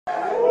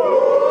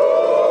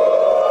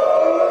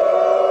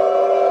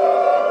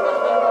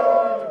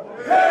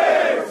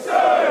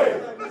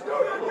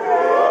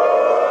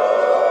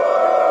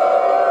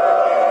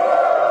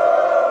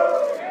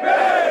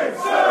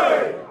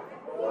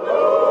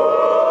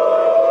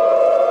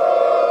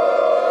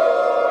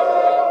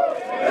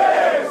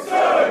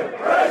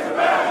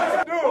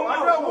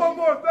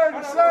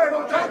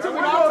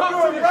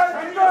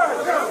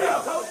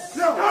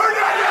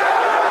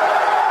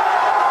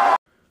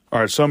All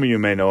right, some of you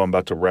may know I'm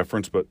about to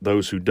reference, but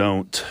those who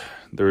don't,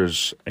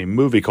 there's a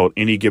movie called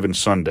Any Given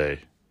Sunday,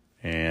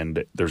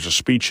 and there's a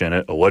speech in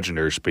it, a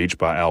legendary speech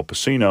by Al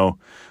Pacino,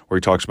 where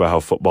he talks about how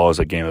football is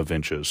a game of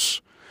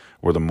inches,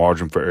 where the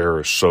margin for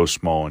error is so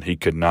small, and he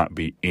could not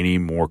be any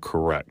more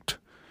correct.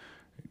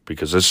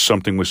 Because this is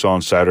something we saw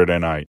on Saturday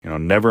night.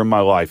 Never in my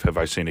life have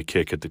I seen a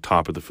kick at the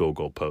top of the field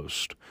goal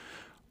post.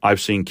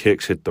 I've seen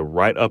kicks hit the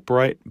right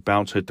upright,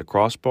 bounce hit the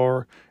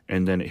crossbar,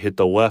 and then it hit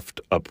the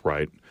left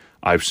upright.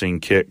 I've seen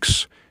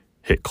kicks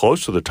hit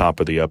close to the top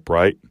of the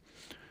upright,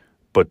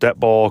 but that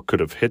ball could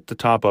have hit the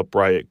top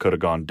upright. It could have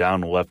gone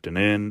down left and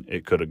in.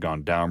 It could have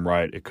gone down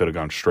right. It could have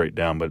gone straight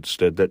down, but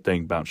instead that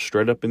thing bounced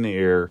straight up in the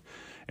air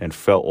and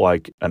felt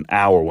like an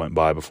hour went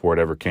by before it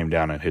ever came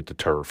down and hit the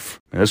turf.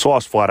 And this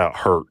loss flat out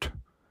hurt.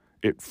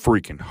 It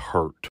freaking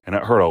hurt. And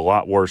it hurt a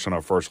lot worse than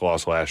our first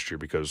loss last year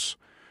because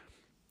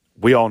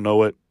we all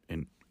know it,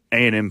 and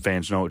A&M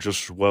fans know it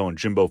just as well, and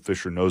Jimbo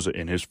Fisher knows it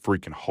in his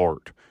freaking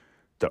heart,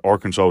 that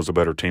Arkansas was a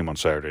better team on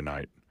Saturday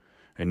night.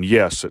 And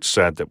yes, it's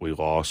sad that we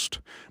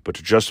lost, but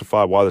to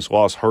justify why this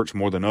loss hurts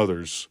more than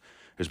others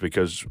is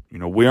because,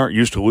 we aren't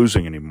used to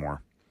losing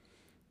anymore.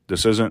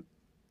 This isn't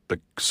the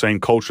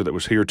same culture that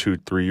was here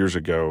 2-3 years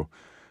ago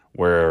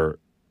where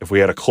if we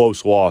had a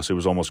close loss, it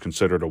was almost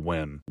considered a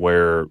win,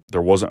 where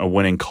there wasn't a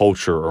winning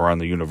culture around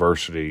the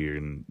university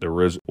and there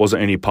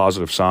wasn't any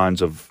positive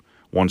signs of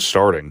one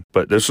starting.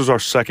 But this was our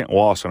second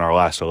loss in our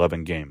last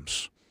 11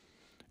 games,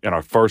 and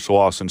our first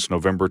loss since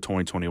November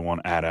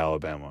 2021 at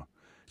Alabama.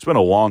 It's been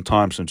a long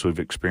time since we've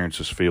experienced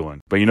this feeling.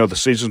 But the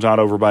season's not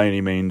over by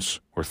any means.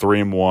 We're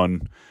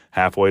 3-1,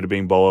 halfway to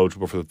being bowl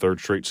eligible for the third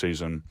straight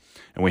season,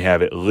 and we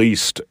have at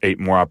least 8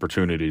 more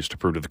opportunities to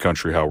prove to the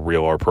country how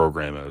real our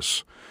program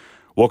is.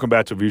 Welcome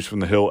back to Views from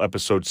the Hill,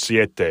 episode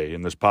 7.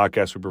 In this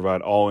podcast, we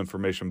provide all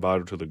information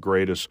vital to the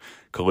greatest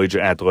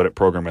collegiate athletic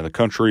program in the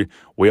country.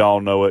 We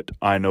all know it.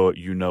 I know it.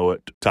 You know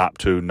it. Top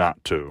 2,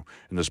 not 2.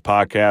 In this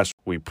podcast,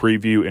 we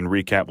preview and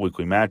recap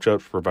weekly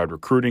matchups, provide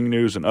recruiting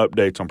news and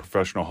updates on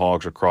professional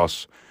Hogs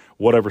across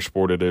whatever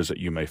sport it is that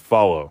you may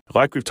follow.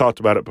 Like we've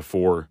talked about it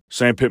before,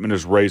 Sam Pittman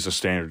has raised the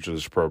standards of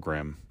this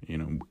program,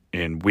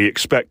 and we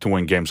expect to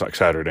win games like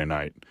Saturday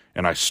night,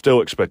 and I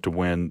still expect to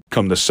win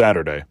come this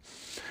Saturday.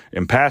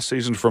 In past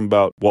seasons from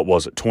about,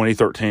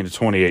 2013 to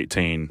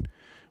 2018,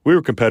 we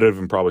were competitive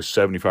in probably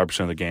 75%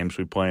 of the games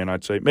we play in,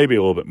 I'd say, maybe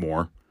a little bit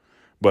more.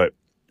 But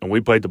when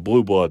we played the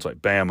Blue Bloods like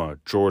Bama,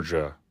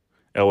 Georgia,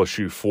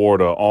 LSU,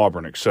 Florida,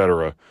 Auburn,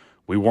 etc.,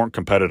 we weren't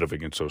competitive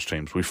against those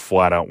teams. We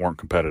flat out weren't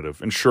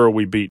competitive. And sure,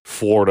 we beat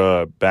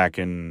Florida back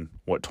in,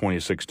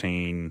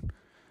 2016. That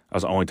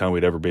was the only time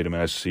we'd ever beat them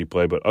in SEC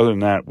play. But other than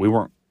that, we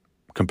weren't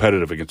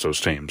competitive against those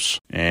teams.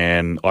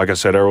 And like I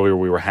said earlier,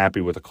 we were happy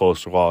with a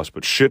close loss,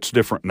 but shit's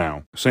different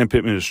now. Sam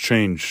Pittman has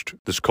changed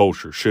this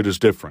culture. Shit is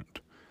different.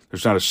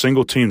 There's not a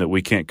single team that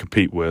we can't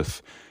compete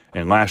with,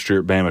 and last year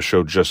at Bama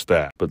showed just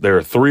that. But there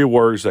are 3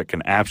 words that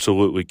can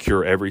absolutely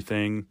cure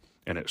everything,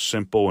 and it's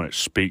simple and it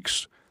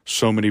speaks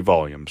so many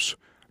volumes.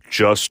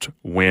 Just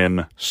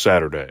win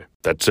Saturday.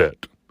 That's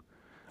it.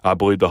 I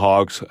believe the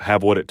Hogs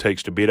have what it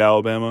takes to beat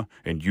Alabama,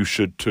 and you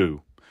should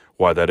too.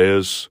 Why that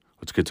is,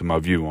 let's get to my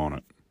view on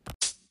it.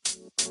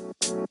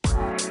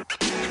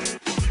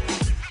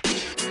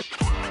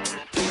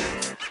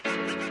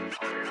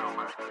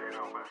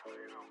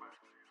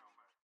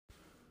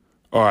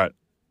 All right,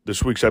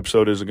 this week's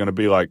episode isn't going to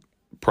be like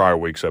prior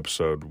week's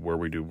episode where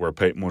we do where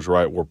Peyton was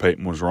right, where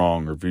Peyton was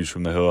wrong, or Views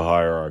from the Hill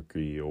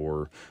hierarchy,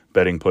 or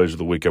betting plays of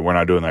the weekend. We're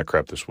not doing that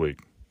crap this week.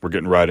 We're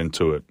getting right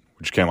into it.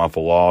 We just came off a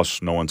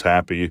loss. No one's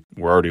happy.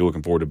 We're already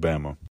looking forward to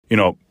Bama.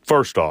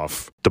 First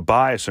off, the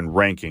bias in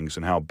rankings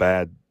and how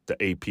bad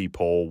the AP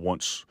poll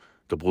wants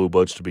the Blue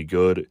Bloods to be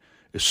good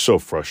is so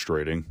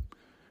frustrating.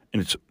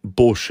 And it's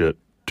bullshit,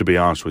 to be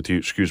honest with you.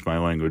 Excuse my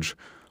language.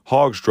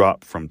 Hogs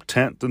dropped from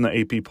 10th in the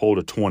AP poll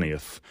to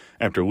 20th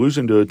after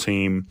losing to a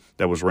team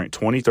that was ranked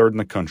 23rd in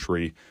the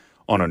country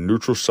on a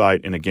neutral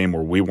site in a game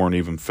where we weren't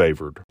even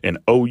favored. And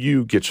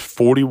OU gets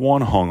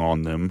 41 hung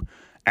on them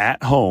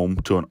at home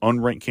to an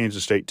unranked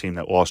Kansas State team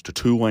that lost to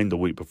Tulane the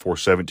week before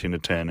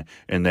 17-10,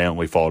 and they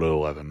only fall to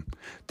 11.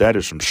 That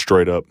is some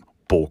straight-up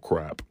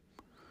bullcrap.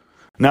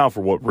 Now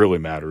for what really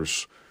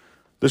matters.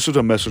 This is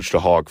a message to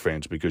Hog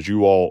fans because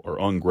you all are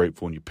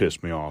ungrateful and you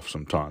piss me off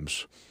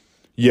sometimes.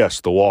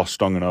 Yes, the loss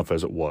stung enough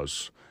as it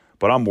was,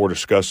 but I'm more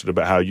disgusted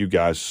about how you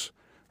guys,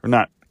 or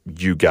not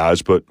you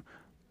guys, but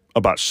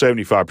about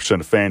 75%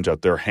 of fans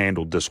out there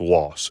handled this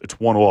loss. It's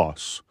one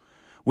loss.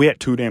 We had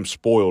too damn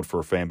spoiled for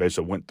a fan base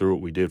that went through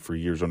what we did for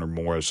years under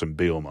Morris and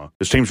Bielema.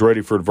 This team's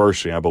ready for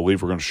adversity, and I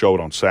believe we're going to show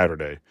it on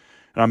Saturday.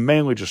 And I'm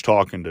mainly just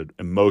talking to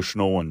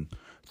emotional and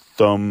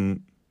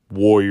thumb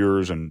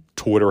warriors and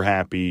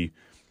Twitter-happy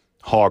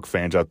Hog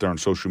fans out there on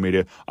social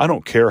media. I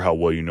don't care how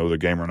well you know the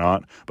game or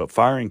not, but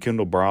firing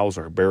Kendall Briles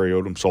or Barry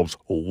Odom solves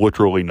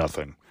literally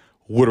nothing.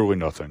 Literally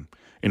nothing.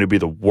 And it'd be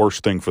the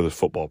worst thing for this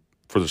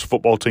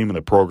football team and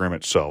the program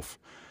itself.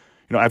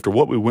 You know, after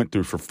what we went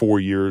through for 4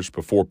 years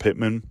before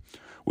Pittman,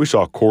 we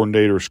saw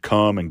coordinators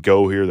come and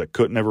go here that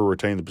couldn't ever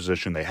retain the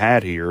position they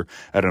had here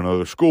at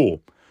another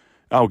school.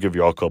 I'll give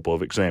you all a couple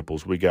of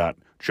examples. We got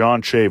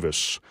John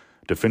Chavis,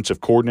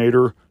 defensive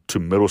coordinator to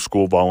middle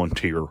school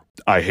volunteer.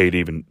 I hate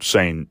even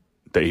saying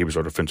that he was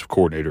our defensive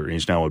coordinator, and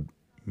he's now a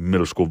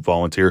middle school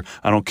volunteer.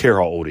 I don't care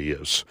how old he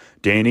is.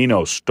 Dan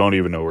Enos, don't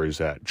even know where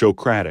he's at. Joe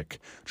Craddock.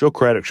 Joe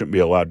Craddock shouldn't be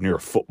allowed near a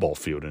football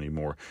field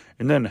anymore.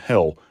 And then,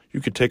 hell, you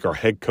could take our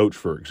head coach,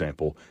 for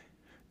example.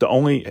 The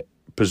only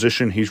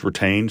position he's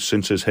retained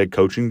since his head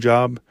coaching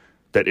job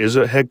that is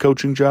a head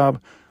coaching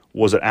job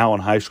was at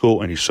Allen High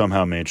School, and he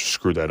somehow managed to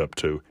screw that up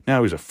too.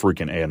 Now he's a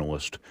freaking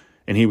analyst.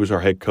 And he was our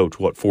head coach,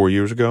 4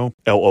 years ago?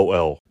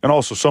 LOL. And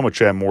also, some of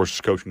Chad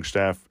Morris's coaching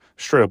staff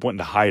straight up went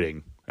into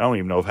hiding. I don't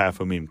even know if half of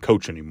them even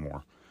coach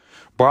anymore.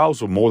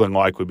 Briles will more than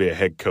likely be a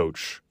head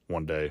coach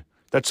one day.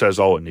 That says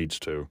all it needs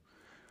to.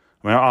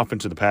 I mean, our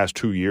offense in the past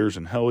 2 years,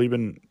 and hell,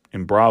 even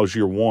in Briles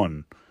year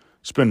one,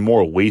 it's been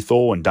more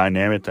lethal and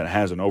dynamic than it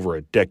has in over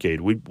a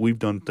decade. We've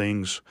done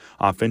things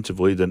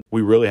offensively that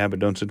we really haven't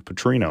done since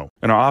Petrino.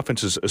 And our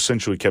offense has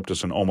essentially kept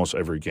us in almost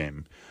every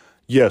game.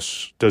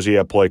 Yes, does he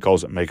have play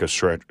calls that make us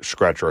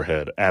scratch our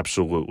head?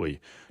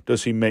 Absolutely.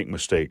 Does he make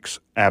mistakes?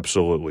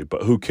 Absolutely.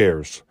 But who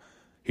cares?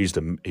 He's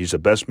the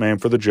best man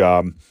for the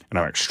job, and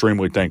I'm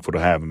extremely thankful to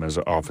have him as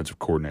an offensive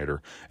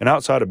coordinator. And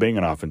outside of being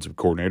an offensive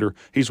coordinator,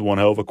 he's one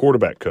hell of a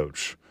quarterback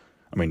coach.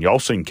 I mean, y'all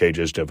seen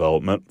KJ's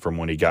development from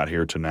when he got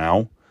here to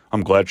now.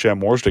 I'm glad Chad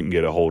Morris didn't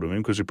get a hold of him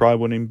because he probably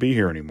wouldn't even be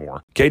here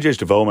anymore. KJ's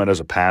development as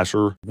a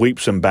passer,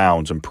 leaps and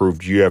bounds,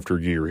 improved year after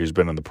year he's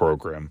been in the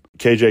program.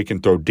 KJ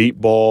can throw deep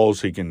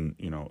balls. He can,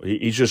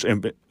 he's just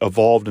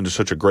evolved into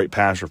such a great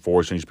passer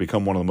for us, and he's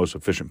become one of the most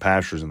efficient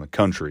passers in the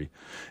country.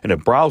 And if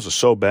Briles is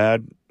so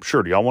bad,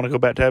 sure, do y'all want to go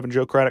back to having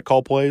Joe Craddock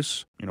call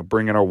plays?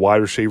 Bringing our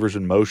wide receivers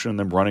in motion and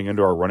then running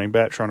into our running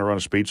back, trying to run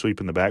a speed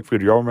sweep in the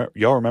backfield.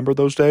 Y'all remember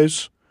those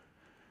days?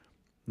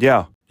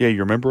 Yeah, you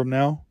remember them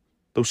now?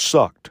 Those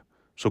sucked.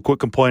 So quit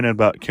complaining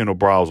about Kendall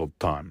Briles all the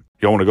time.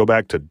 Y'all want to go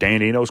back to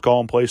Dan Enos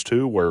calling plays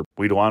too, where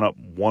we'd line up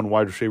one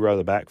wide receiver out of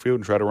the backfield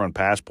and try to run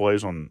pass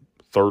plays on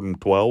 3rd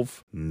and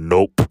 12?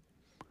 Nope.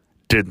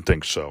 Didn't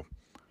think so.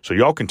 So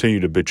y'all continue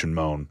to bitch and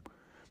moan,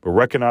 but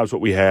recognize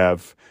what we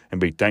have and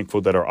be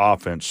thankful that our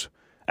offense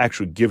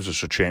actually gives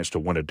us a chance to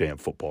win a damn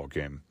football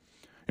game.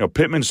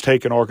 Pittman's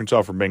taken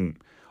Arkansas from being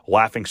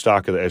laughing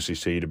stock of the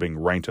SEC to being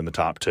ranked in the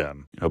top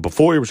 10.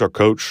 Before he was our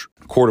coach,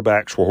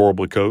 quarterbacks were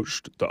horribly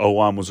coached. The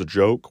O-line was a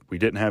joke. We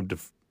didn't have a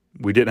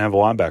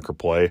linebacker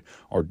play.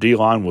 Our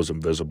D-line was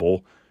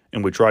invisible,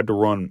 and we tried to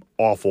run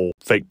awful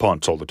fake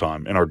punts all the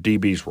time, and our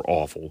DBs were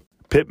awful.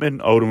 Pittman,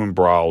 Odom, and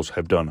Briles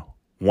have done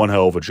one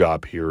hell of a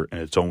job here,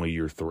 and it's only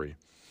year 3.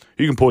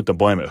 You can point the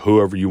blame at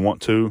whoever you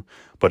want to,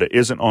 but it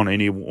isn't on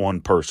any one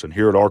person.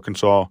 Here at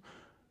Arkansas,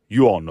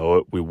 you all know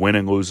it. We win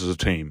and lose as a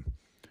team.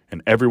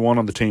 And everyone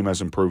on the team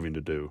has improving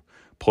to do.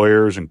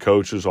 Players and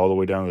coaches all the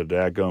way down to the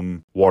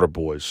daggum water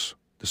boys.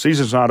 The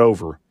season's not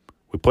over.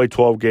 We played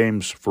 12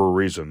 games for a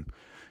reason.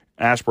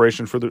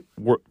 Aspirations for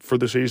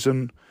the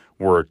season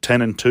were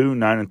 10-2,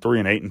 9-3,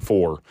 and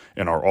 8-4.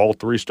 And are all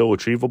three still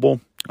achievable?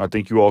 I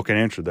think you all can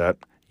answer that.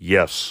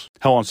 Yes.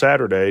 Hell, on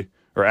Saturday,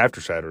 or after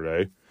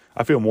Saturday,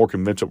 I feel more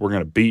convinced that we're going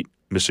to beat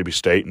Mississippi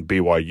State and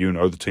BYU and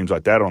other teams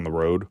like that on the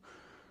road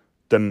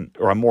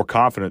or I'm more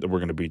confident that we're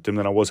going to beat them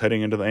than I was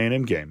heading into the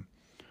A&M game.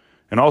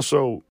 And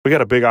also, we got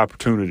a big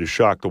opportunity to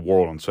shock the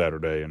world on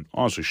Saturday and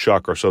honestly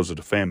shock ourselves as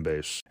a fan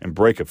base and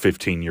break a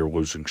 15-year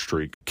losing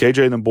streak.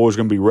 KJ and the boys are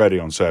going to be ready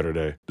on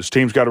Saturday. This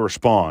team's got to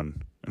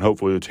respond, and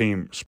hopefully the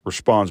team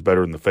responds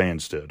better than the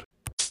fans did.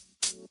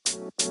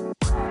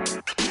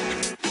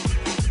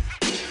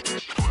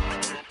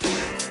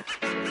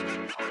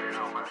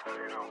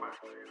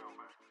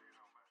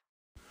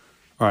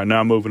 All right,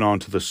 now moving on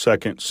to the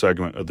second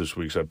segment of this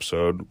week's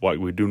episode. Like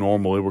we do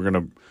normally, we're going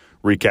to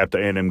recap the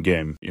A&M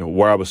game.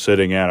 Where I was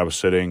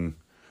sitting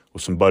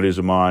with some buddies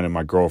of mine and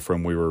my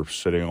girlfriend. We were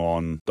sitting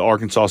on the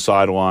Arkansas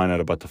sideline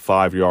at about the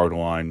 5-yard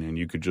line, and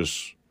you could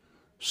just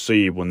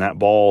see when that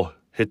ball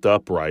hit the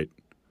upright,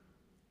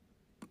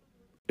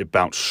 it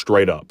bounced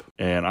straight up.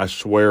 And I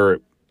swear,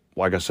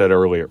 like I said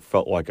earlier, it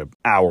felt like an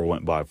hour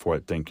went by before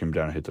that thing came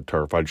down and hit the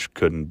turf. I just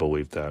couldn't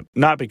believe that.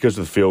 Not because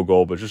of the field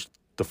goal, but just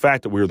the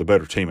fact that we were the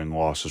better team and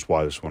lost is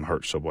why this one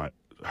hurt so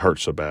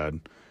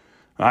bad.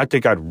 I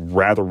think I'd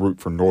rather root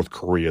for North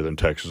Korea than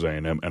Texas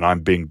A&M, and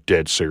I'm being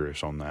dead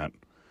serious on that.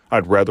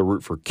 I'd rather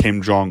root for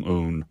Kim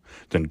Jong-un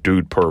than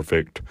Dude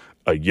Perfect,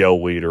 a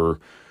Yell leader,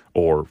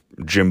 or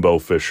Jimbo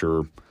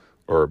Fisher,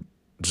 or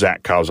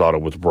Zach Calzada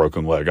with a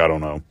broken leg. I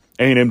don't know.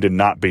 A&M did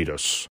not beat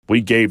us.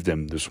 We gave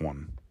them this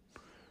one.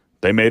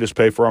 They made us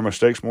pay for our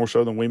mistakes more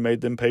so than we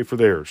made them pay for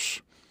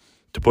theirs.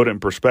 To put it in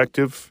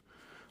perspective,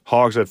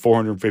 Hogs had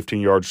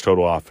 415 yards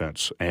total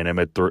offense. A&M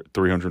had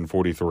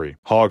 343.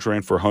 Hogs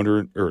threw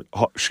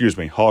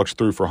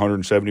for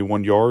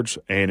 171 yards.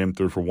 A&M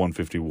threw for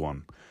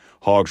 151.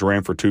 Hogs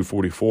ran for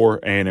 244.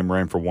 A&M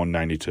ran for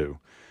 192.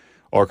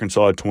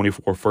 Arkansas had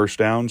 24 first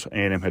downs.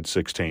 A&M had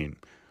 16.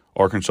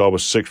 Arkansas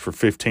was 6 for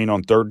 15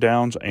 on third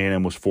downs.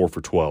 A&M was 4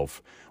 for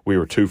 12. We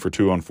were 2 for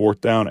 2 on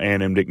fourth down.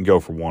 A&M didn't go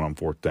for 1 on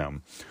fourth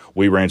down.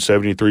 We ran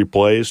 73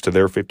 plays to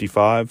their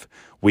 55.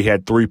 We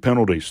had 3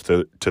 penalties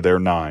to their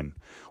 9.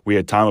 We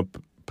had time of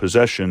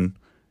possession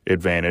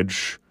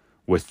advantage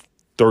with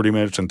 30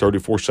 minutes and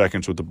 34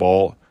 seconds with the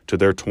ball to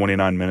their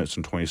 29 minutes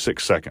and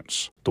 26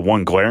 seconds. The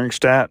one glaring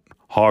stat,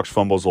 Hogs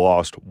fumbles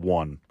lost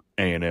 1,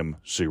 A&M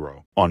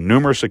 0. On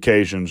numerous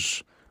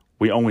occasions,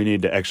 we only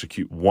needed to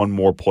execute one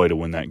more play to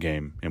win that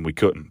game, and we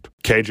couldn't.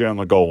 KJ on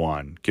the goal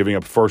line, giving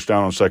up first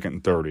down on 2nd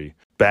and 30.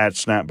 Bad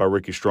snap by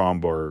Ricky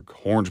Stromberg.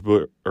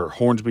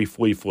 Hornsby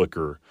flea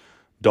flicker.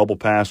 Double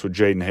pass with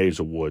Jaden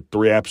Hazelwood.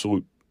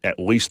 At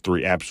least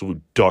three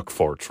absolute duck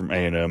farts from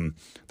A&M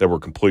that were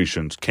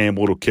completions. Cam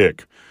Little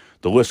kick.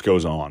 The list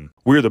goes on.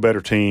 We're the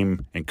better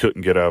team and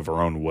couldn't get out of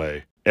our own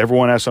way.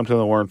 Everyone has something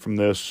to learn from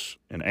this,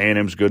 and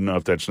A&M's good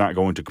enough that it's not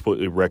going to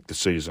completely wreck the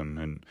season.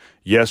 And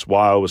yes,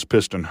 while I was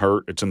pissed and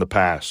hurt, it's in the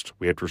past.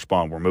 We have to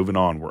respond. We're moving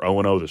on. We're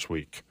 0-0 this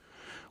week.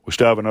 We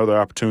still have another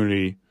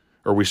opportunity,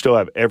 or we still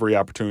have every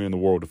opportunity in the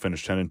world to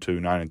finish 10-2,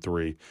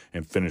 9-3,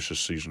 and finish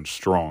this season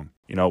strong.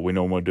 You know what we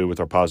normally do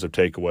with our positive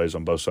takeaways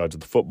on both sides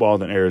of the football,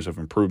 then areas of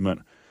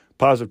improvement.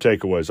 Positive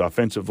takeaways.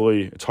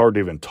 Offensively, it's hard to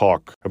even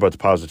talk about the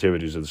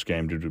positivities of this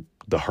game due to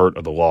the hurt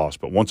of the loss.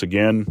 But once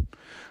again,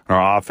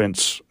 our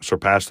offense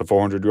surpassed the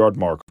 400-yard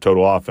mark of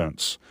total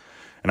offense.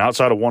 And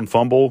outside of one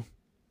fumble,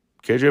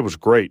 KJ was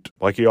great,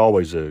 like he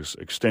always is,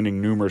 extending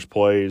numerous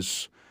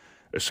plays,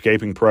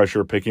 escaping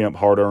pressure, picking up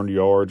hard-earned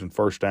yards and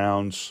first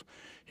downs.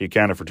 He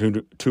accounted for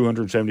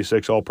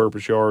 276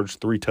 all-purpose yards,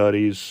 3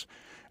 tutties,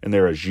 and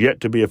there has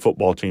yet to be a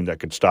football team that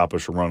could stop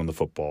us from running the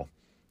football.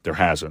 There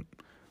hasn't.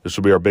 This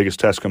will be our biggest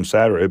test come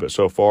Saturday, but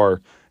so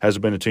far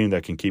hasn't been a team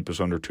that can keep us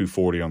under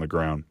 240 on the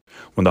ground.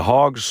 When the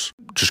Hogs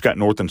just got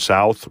north and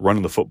south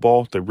running the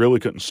football, they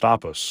really couldn't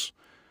stop us.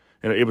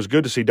 And it was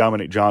good to see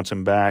Dominic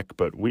Johnson back,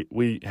 but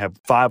we have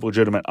 5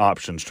 legitimate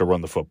options to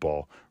run the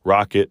football.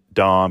 Rocket,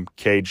 Dom,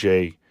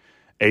 KJ,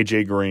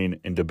 A.J.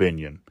 Green, and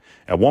DeBinion.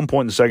 At one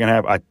point in the second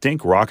half, I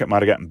think Rocket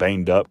might have gotten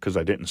banged up because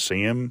I didn't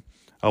see him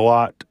a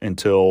lot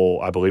until,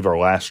 I believe, our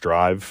last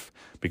drive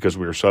because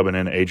we were subbing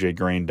in A.J.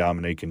 Green,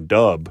 Dominic, and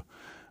Dub.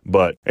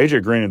 But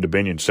A.J. Green and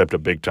DeBinion stepped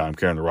up big time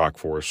carrying the rock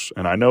for us.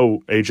 And I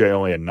know A.J.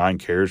 only had 9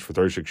 carries for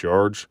 36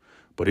 yards,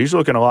 but he's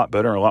looking a lot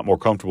better and a lot more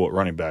comfortable at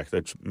running back.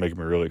 That's making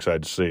me really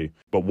excited to see.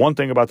 But one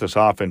thing about this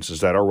offense is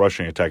that our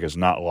rushing attack has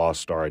not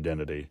lost our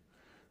identity.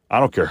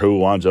 I don't care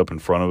who lines up in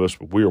front of us,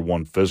 but we are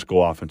one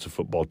physical offensive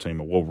football team,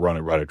 and we'll run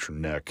it right at your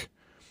neck.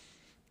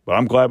 But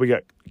I'm glad we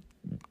got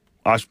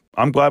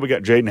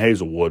Jaden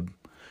Hazelwood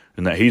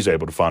and that he's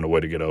able to find a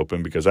way to get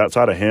open because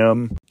outside of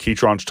him,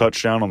 Keytron's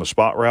touchdown on the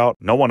spot route,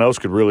 no one else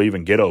could really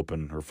even get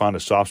open or find a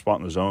soft spot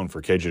in the zone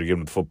for KJ to give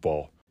him the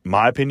football. In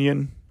my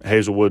opinion,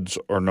 Hazelwood's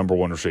our number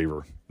 1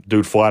 receiver.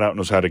 Dude flat out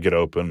knows how to get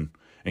open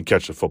and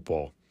catch the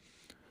football.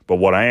 But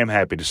what I am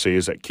happy to see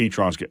is that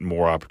Keytron's getting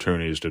more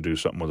opportunities to do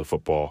something with the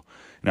football.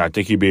 And I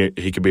think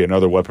he could be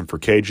another weapon for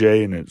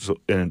KJ,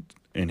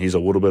 and he's a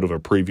little bit of a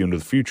preview into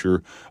the future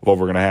of what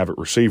we're going to have at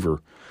receiver.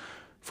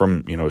 From,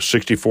 a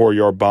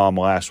 64-yard bomb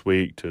last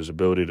week to his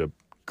ability to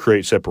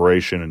create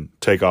separation and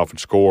take off and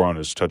score on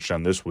his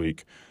touchdown this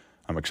week,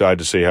 I'm excited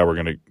to see how we're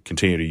going to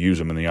continue to use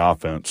him in the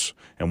offense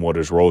and what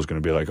his role is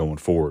going to be like going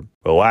forward.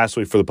 But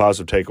lastly, for the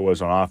positive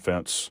takeaways on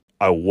offense,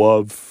 I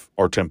love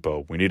our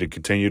tempo. We need to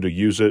continue to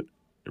use it.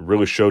 It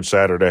really showed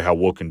Saturday how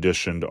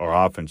well-conditioned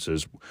our offense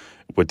is,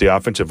 with the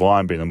offensive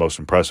line being the most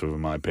impressive in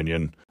my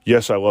opinion.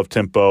 Yes, I love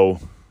tempo.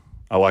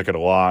 I like it a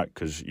lot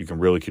because you can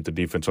really keep the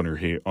defense on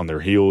their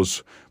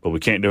heels, but we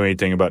can't do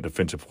anything about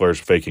defensive players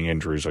faking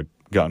injuries. I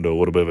got into a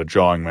little bit of a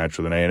jawing match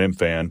with an A&M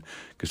fan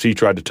because he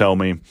tried to tell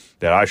me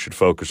that I should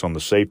focus on the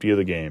safety of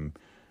the game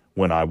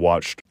when I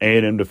watched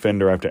A&M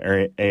defender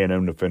after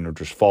A&M defender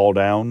just fall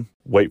down,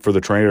 wait for the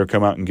trainer to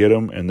come out and get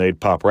them, and they'd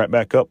pop right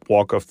back up,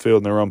 walk off the field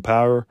in their own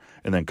power,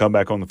 and then come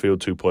back on the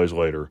field 2 plays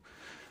later.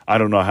 I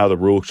don't know how the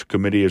rules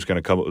committee is going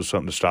to come up with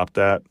something to stop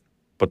that,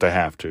 but they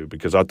have to,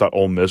 because I thought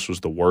Ole Miss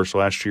was the worst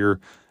last year.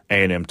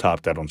 A&M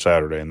topped that on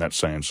Saturday, and that's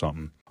saying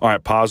something. All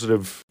right,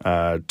 positive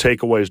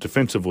takeaways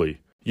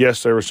defensively.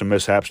 Yes, there were some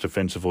mishaps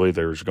defensively.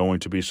 There's going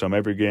to be some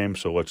every game,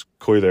 so let's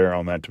clear the air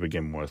on that to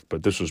begin with.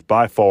 But this was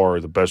by far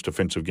the best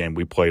defensive game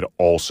we played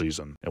all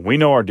season. And we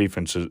know our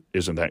defense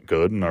isn't that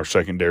good, and our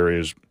secondary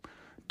is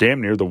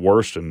damn near the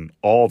worst in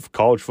all of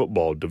college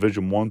football,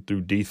 Division I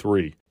through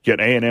D3. Yet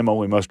A&M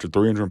only mustered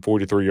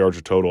 343 yards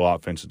of total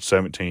offense and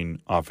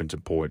 17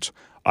 offensive points.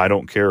 I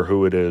don't care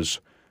who it is.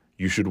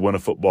 You should win a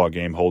football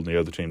game holding the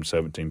other team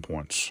 17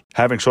 points.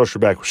 Having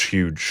Razorback was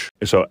huge.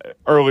 So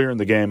earlier in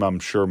the game, I'm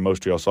sure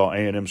most of y'all saw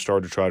A&M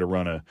started to try to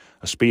run a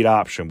speed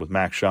option with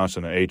Max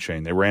Johnson and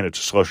A-Chain. They ran it to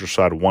Slusher's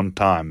side one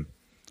time.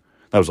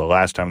 That was the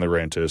last time they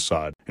ran to his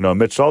side.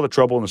 Amidst all the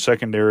trouble in the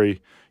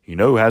secondary,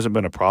 who hasn't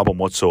been a problem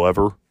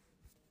whatsoever?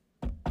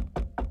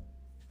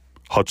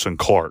 Hudson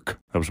Clark.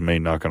 That was me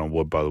knocking on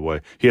wood, by the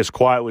way. He has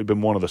quietly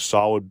been one of the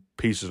solid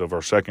pieces of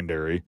our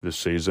secondary this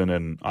season,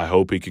 and I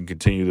hope he can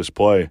continue this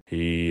play.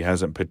 He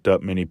hasn't picked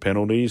up many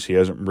penalties. He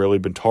hasn't really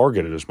been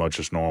targeted as much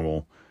as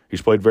normal.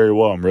 He's played very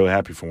well. I'm really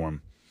happy for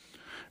him.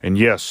 And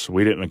yes,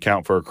 we didn't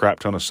account for a crap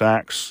ton of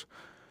sacks,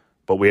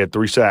 but we had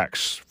 3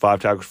 sacks,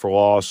 5 tackles for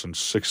loss, and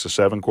 6 to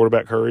 7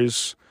 quarterback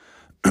hurries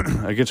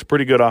against a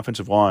pretty good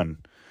offensive line.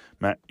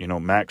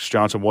 Max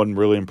Johnson wasn't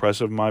really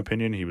impressive in my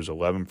opinion. He was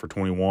 11 for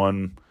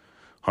 21,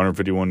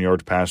 151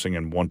 yards passing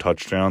and 1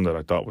 touchdown that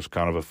I thought was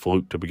kind of a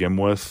fluke to begin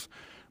with.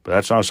 But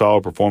that's not a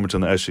solid performance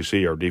in the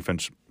SEC. Our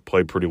defense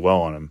played pretty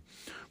well on him.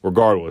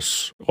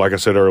 Regardless, like I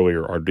said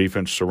earlier, our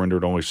defense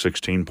surrendered only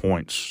 16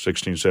 points,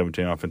 16,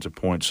 17 offensive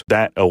points.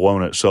 That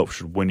alone itself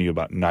should win you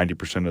about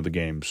 90% of the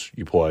games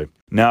you play.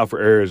 Now for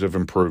areas of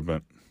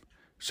improvement.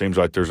 Seems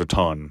like there's a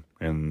ton,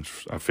 and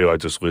I feel like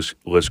this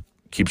list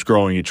keeps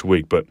growing each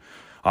week. But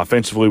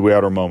offensively, we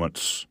had our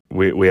moments.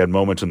 We had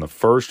moments in the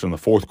first and the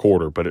fourth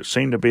quarter, but it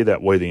seemed to be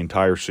that way the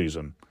entire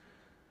season.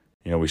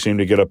 We seem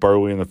to get up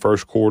early in the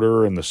first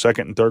quarter, and the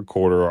second and third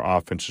quarter, our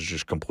offense is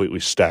just completely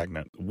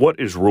stagnant. What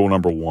is rule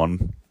number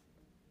 1?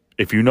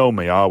 If you know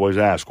me, I always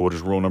ask, what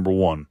is rule number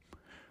 1?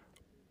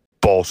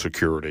 Ball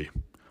security.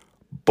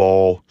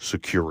 Ball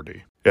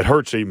security. It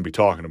hurts to even be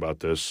talking about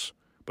this,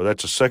 but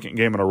that's the second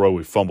game in a row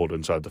we fumbled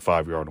inside the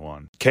 5-yard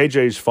line.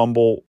 KJ's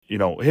fumble,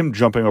 him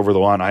jumping over the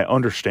line, I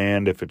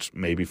understand if it's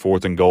maybe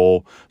 4th and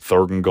goal,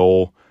 3rd and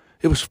goal.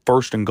 It was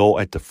 1st and goal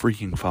at the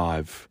freaking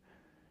 5.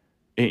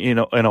 And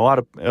a lot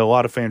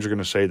of fans are going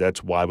to say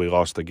that's why we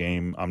lost the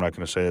game. I'm not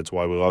going to say that's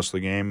why we lost the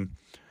game,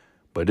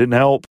 but it didn't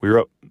help. We were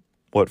up,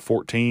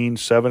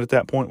 14-7 at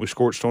that point. We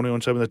scored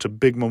 21-7. That's a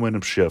big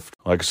momentum shift.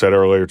 Like I said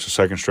earlier, it's the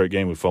second straight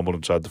game we fumbled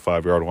inside the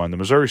 5-yard line. The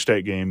Missouri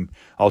State game,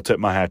 I'll tip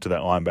my hat to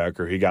that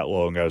linebacker. He got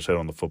low and got his head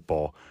on the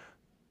football.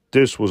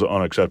 This was an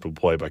unacceptable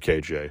play by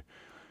KJ.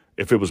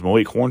 If it was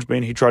Malik Hornsby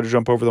and he tried to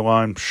jump over the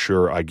line,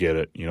 sure, I get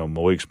it.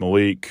 Malik's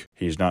Malik.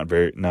 He's not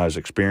as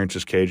experienced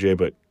as KJ,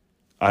 but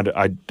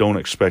I don't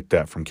expect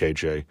that from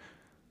KJ.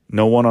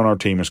 No one on our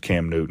team is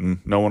Cam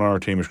Newton. No one on our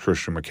team is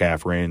Christian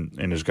McCaffrey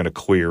and is going to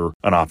clear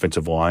an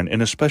offensive line,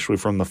 and especially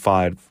from the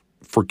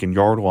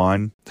 5-freaking-yard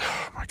line.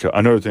 Oh my God.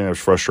 Another thing that was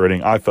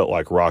frustrating, I felt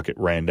like Rocket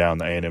ran down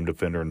the A&M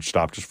defender and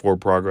stopped his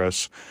forward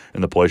progress,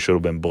 and the play should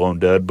have been blown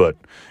dead, but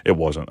it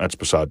wasn't. That's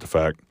beside the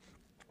fact.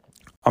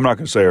 I'm not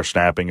going to say our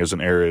snapping is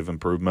an area of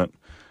improvement,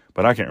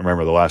 but I can't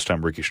remember the last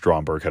time Ricky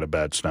Stromberg had a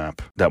bad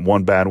snap. That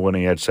one bad one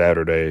he had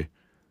Saturday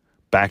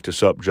backed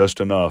us up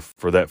just enough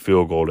for that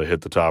field goal to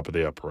hit the top of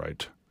the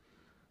upright.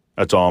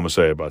 That's all I'm going to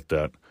say about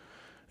that.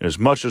 And as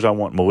much as I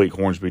want Malik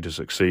Hornsby to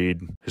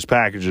succeed, his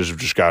packages have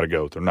just got to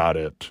go. They're not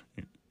it.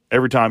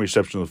 Every time he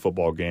steps into the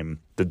football game,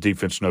 the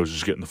defense knows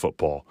he's getting the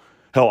football.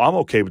 Hell, I'm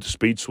okay with the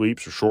speed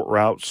sweeps or short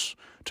routes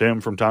to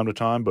him from time to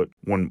time, but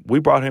when we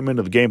brought him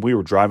into the game, we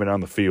were driving down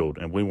the field,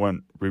 and we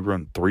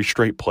run 3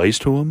 straight plays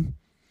to him.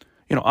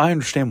 I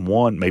understand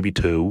 1, maybe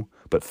 2,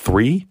 but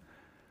 3?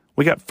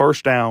 We got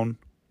first down,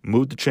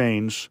 moved the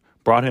chains,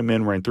 brought him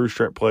in, ran 3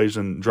 straight plays,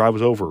 and drive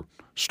was over.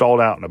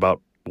 Stalled out in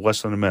about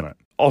less than a minute.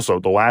 Also,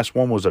 the last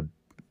one was a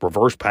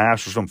reverse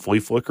pass or some flea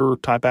flicker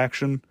type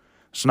action.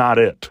 It's not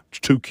it. It's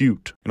too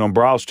cute. In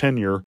Brow's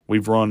tenure,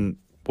 we've run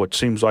what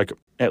seems like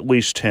at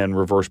least 10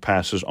 reverse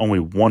passes. Only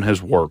 1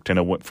 has worked, and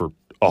it went for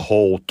a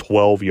whole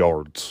 12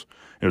 yards.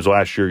 It was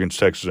last year against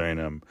Texas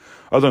A&M.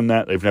 Other than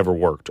that, they've never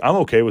worked. I'm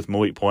okay with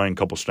Malik playing a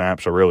couple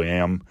snaps. I really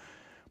am.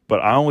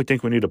 But I only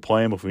think we need to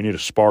play him if we need a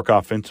spark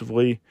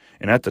offensively.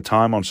 And at the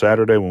time on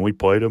Saturday when we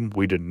played him,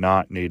 we did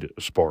not need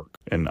a spark.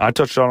 And I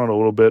touched on it a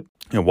little bit.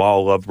 While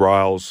I love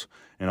Bryles,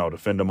 I'll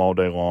defend him all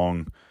day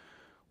long,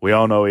 we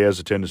all know he has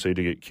a tendency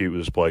to get cute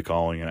with his play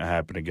calling, and it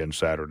happened again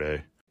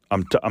Saturday.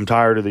 I'm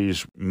tired of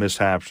these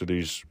mishaps or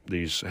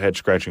these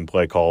head-scratching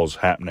play calls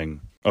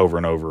happening over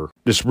and over.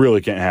 This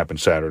really can't happen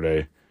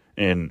Saturday.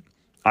 And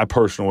I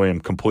personally am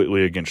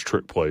completely against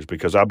trick plays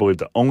because I believe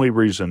the only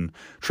reason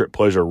trick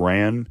plays are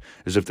ran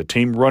is if the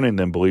team running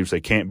them believes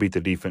they can't beat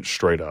the defense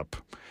straight up.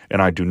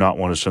 And I do not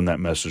want to send that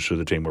message to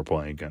the team we're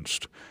playing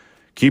against.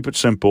 Keep it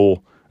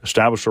simple.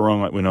 Establish the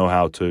run like we know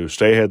how to.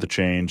 Stay ahead of the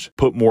chains.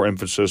 Put more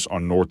emphasis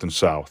on north and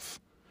south.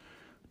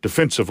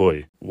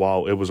 Defensively,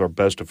 while it was our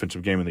best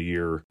defensive game of the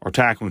year, our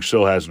tackling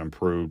still hasn't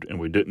improved, and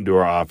we didn't do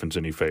our offense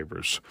any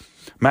favors.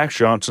 Max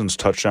Johnson's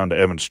touchdown to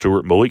Evan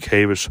Stewart. Malik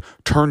Havis,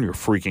 turn your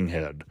freaking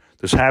head.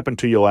 This happened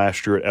to you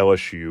last year at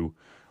LSU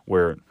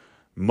where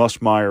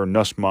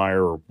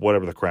Nussmeier, or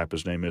whatever the crap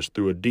his name is,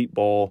 threw a deep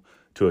ball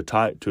to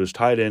his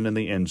tight end in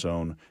the end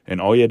zone,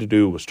 and all you had to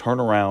do was turn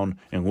around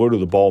and literally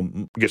the ball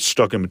gets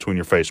stuck in between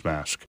your face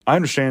mask. I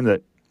understand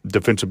that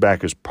defensive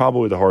back is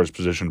probably the hardest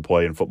position to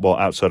play in football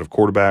outside of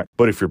quarterback,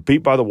 but if you're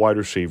beat by the wide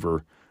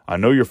receiver, I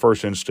know your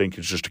first instinct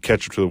is just to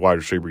catch up to the wide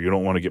receiver. You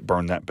don't want to get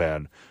burned that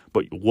bad,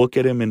 but look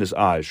at him in his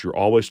eyes. You're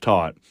always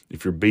taught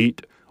if you're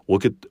beat,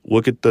 look at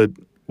the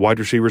wide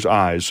receiver's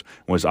eyes.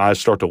 When his eyes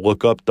start to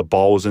look up, the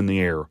ball is in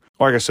the air.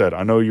 Like I said,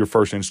 I know your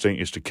first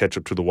instinct is to catch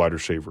up to the wide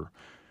receiver.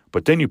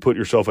 But then you put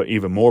yourself at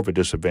even more of a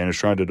disadvantage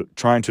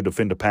trying to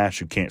defend a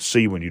pass you can't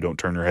see when you don't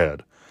turn your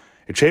head.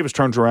 If Chavis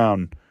turns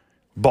around,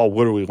 ball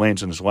literally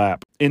lands in his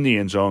lap in the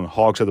end zone.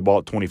 Hogs had the ball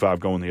at 25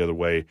 going the other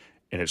way,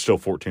 and it's still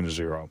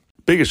 14-0.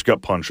 Biggest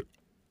gut punch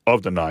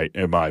of the night,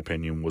 in my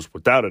opinion, was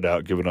without a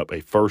doubt giving up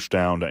a first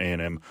down to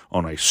A&M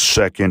on a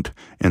 2nd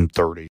and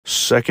 30.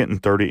 2nd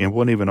and 30, and it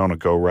wasn't even on a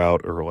go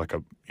route or like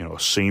a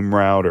seam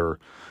route or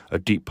a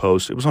deep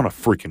post. It was on a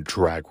freaking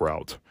drag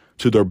route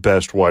to their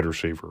best wide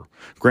receiver.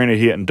 Granted,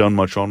 he hadn't done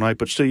much all night,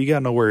 but still, you got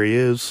to know where he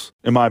is.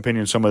 In my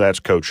opinion, some of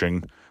that's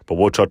coaching, but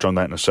we'll touch on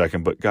that in a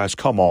second. But, guys,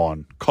 come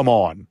on.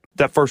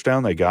 That first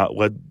down they got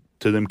led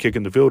to them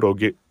kicking the field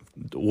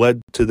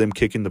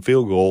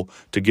goal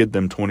to get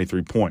them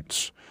 23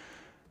 points.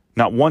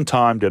 Not one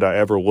time did I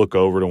ever look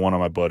over to one of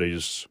my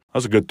buddies. That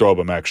was a good throw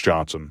by Max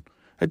Johnson.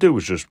 That dude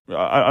was just –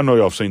 I know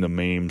y'all have seen the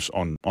memes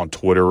on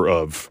Twitter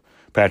of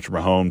Patrick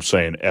Mahomes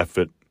saying, F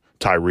it,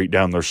 Tyreek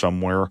down there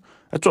somewhere.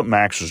 That's what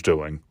Max was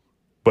doing.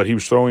 But he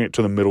was throwing it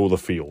to the middle of the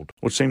field,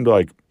 which seemed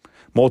like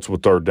multiple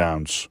third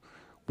downs.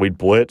 We'd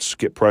blitz,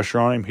 get pressure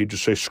on him. He'd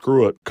just say,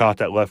 screw it, caught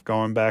that left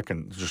going back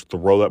and just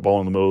throw that ball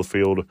in the middle of the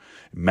field. It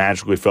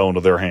magically fell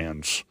into their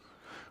hands.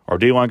 Our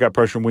D-line got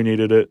pressure when we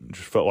needed it. It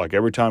just felt like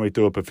every time he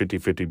threw up a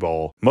 50-50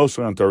 ball,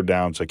 mostly on third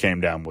downs, they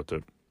came down with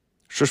it.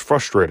 It's just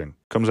frustrating.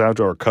 Comes down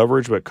to our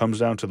coverage, but it comes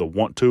down to the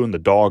want to and the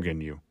dog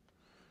in you.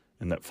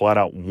 And that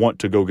flat-out want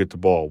to go get the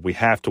ball. We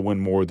have to win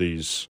more of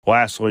these.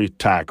 Lastly,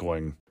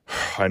 tackling.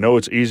 I know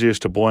it's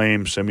easiest to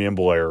blame Simeon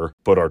Blair,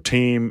 but our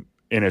team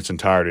in its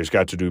entirety has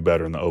got to do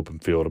better in the open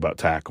field about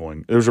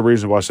tackling. There's a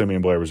reason why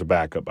Simeon Blair was a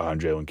backup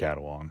behind Jalen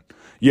Catalon.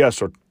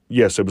 Yes,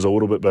 it was a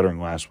little bit better than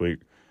last week,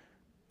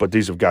 but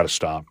these have got to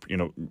stop.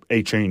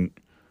 A-Chain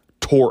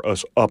tore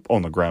us up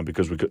on the ground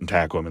because we couldn't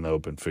tackle him in the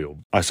open field.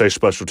 I say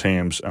special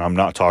teams, and I'm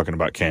not talking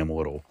about Cam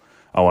Little.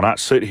 I will not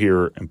sit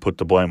here and put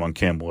the blame on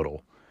Cam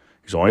Little.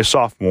 He's only a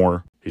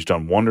sophomore. He's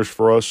done wonders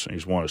for us, and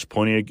he's won us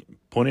plenty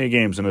of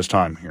games in his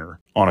time here.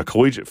 On a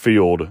collegiate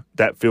field,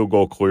 that field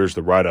goal clears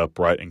the right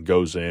upright and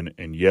goes in,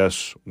 and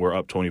yes, we're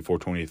up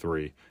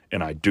 24-23,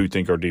 and I do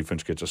think our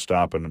defense gets a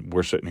stop, and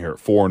we're sitting here at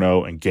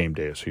 4-0, and game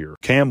day is here.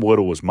 Cam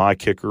Little was my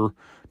kicker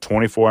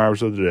 24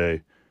 hours of the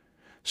day,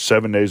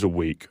 7 days a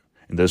week,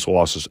 and this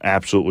loss is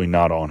absolutely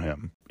not on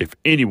him. If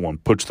anyone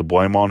puts the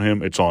blame on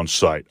him, it's on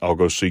site. I'll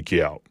go seek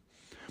you out.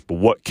 But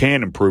what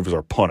can improve is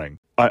our punting.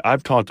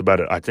 I've talked about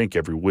it, I think,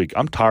 every week.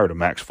 I'm tired of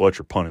Max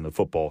Fletcher punting the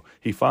football.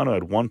 He finally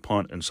had one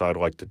punt inside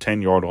like the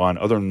 10-yard line.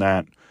 Other than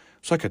that,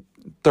 it's like a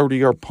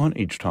 30-yard punt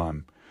each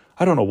time.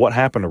 I don't know what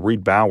happened to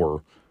Reed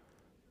Bauer,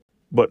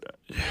 but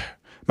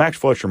Max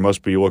Fletcher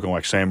must be looking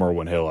like Sam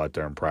Irwin-Hill out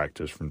there in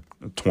practice from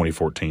the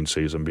 2014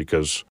 season,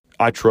 because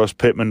I trust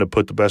Pittman to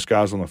put the best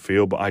guys on the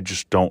field, but I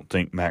just don't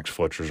think Max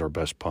Fletcher's our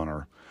best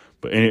punter.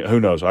 But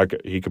who knows?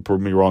 He could prove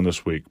me wrong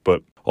this week.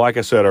 But like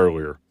I said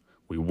earlier,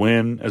 we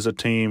win as a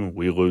team,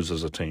 we lose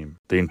as a team.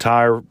 The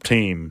entire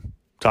team,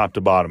 top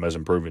to bottom, has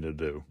improving to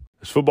do.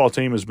 This football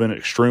team has been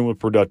extremely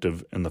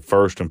productive in the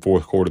first and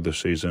fourth quarter of the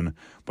season,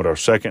 but our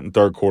second and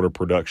third quarter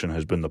production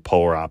has been the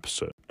polar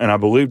opposite. And I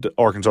believe that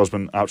Arkansas has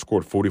been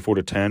outscored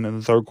 44-10 in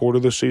the third quarter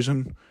of this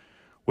season,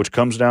 which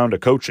comes down to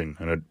coaching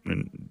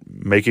and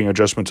making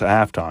adjustments at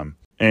halftime.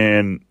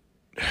 And,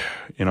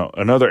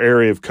 another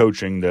area of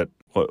coaching that,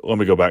 let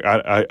me go back.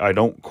 I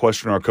don't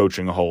question our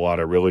coaching a whole lot.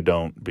 I really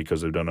don't,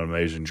 because they've done an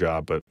amazing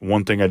job. But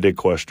one thing I did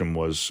question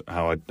was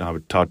how I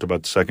talked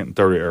about the second and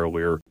 30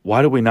 earlier.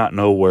 Why do we not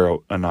know where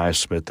Anais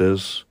Smith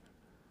is?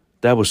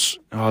 That was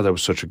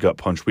such a gut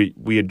punch.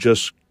 We had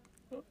just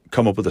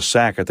come up with a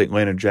sack. I think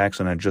Landon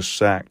Jackson had just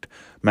sacked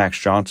Max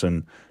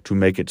Johnson to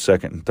make it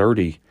second and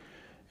 30.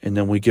 And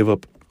then we give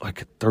up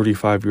like a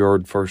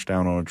 35-yard first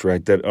down on a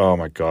drag. Oh,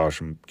 my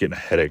gosh, I'm getting a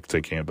headache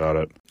thinking about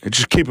it.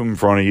 Just keep them in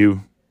front of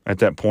you at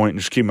that point and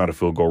just keep them out of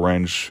field goal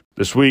range.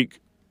 This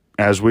week,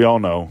 as we all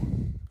know,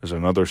 is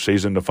another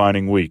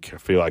season-defining week. I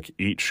feel like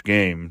each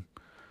game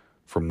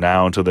from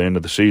now until the end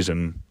of the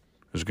season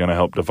is going to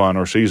help define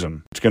our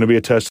season. It's going to be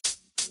a test.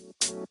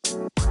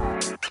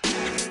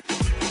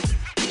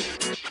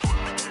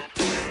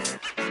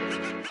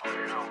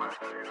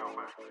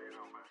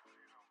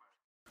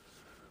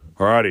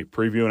 Alrighty,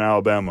 previewing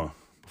Alabama.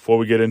 Before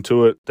we get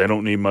into it, they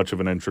don't need much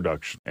of an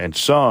introduction. And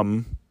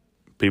some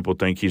people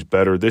think he's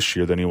better this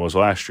year than he was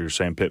last year.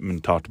 Sam Pittman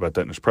talked about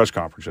that in his press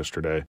conference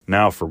yesterday.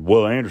 Now for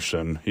Will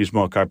Anderson, he's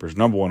Mel Kiper's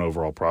number one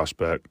overall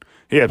prospect.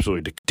 He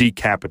absolutely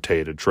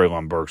decapitated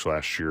Treylon Burks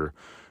last year.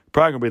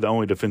 Probably going to be the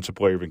only defensive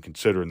player even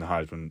considered in the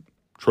Heisman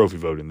Trophy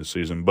voting this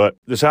season. But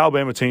this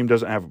Alabama team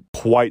doesn't have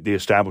quite the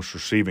established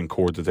receiving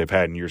corps that they've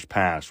had in years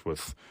past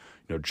with,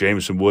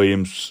 Jameson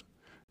Williams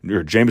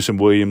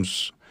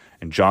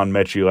and John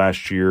Mechie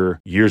last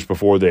year. Years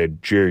before, they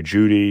had Jerry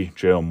Jeudy,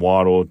 Jalen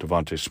Waddle,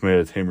 Devontae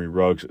Smith, Henry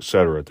Ruggs,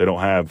 etc. They don't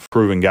have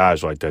proven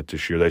guys like that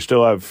this year. They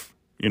still have,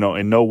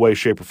 in no way,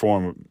 shape, or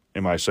form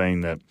am I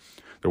saying that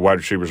their wide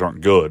receivers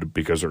aren't good,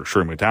 because they're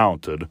extremely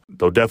talented.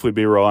 They'll definitely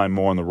be relying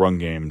more on the run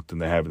game than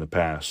they have in the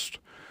past.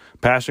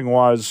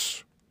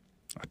 Passing-wise,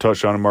 I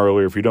touched on him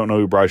earlier. If you don't know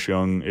who Bryce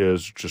Young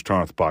is, just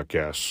turn off the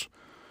podcast.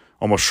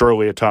 Almost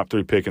surely a top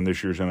 3 pick in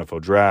this year's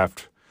NFL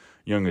draft.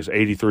 Young is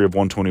 83 of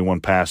 121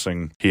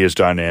 passing. He is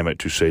dynamic,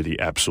 to say the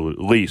absolute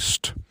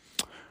least.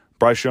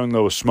 Bryce Young,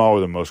 though, is smaller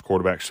than most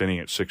quarterbacks, sitting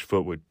at 6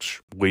 foot,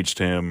 which leads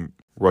to him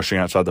rushing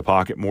outside the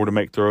pocket more to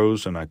make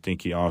throws, and I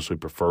think he honestly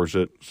prefers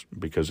it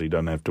because he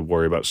doesn't have to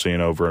worry about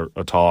seeing over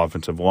a tall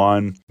offensive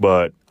line.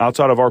 But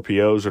outside of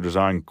RPOs or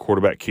design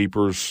quarterback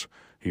keepers,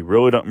 he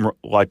really doesn't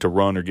like to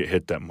run or get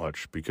hit that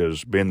much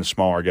because being the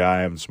smaller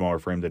guy, having the smaller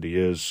frame that he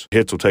is,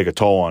 hits will take a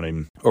toll on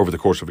him over the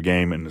course of a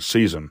game and the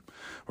season.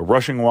 But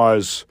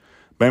rushing-wise,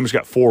 Bama's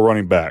got 4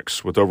 running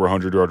backs with over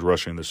 100 yards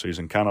rushing this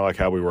season, kind of like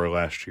how we were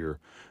last year.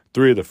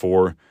 3 of the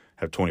 4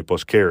 have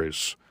 20-plus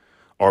carries.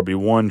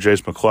 RB1,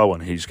 Jace McClellan,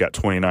 he's got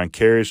 29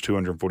 carries,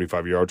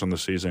 245 yards on the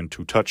season,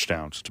 2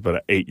 touchdowns. It's about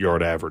an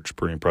 8-yard average.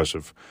 Pretty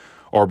impressive.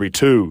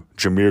 RB2,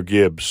 Jahmyr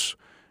Gibbs.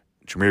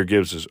 Jahmyr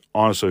Gibbs is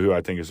honestly who I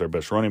think is their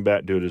best running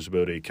back due to his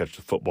ability to catch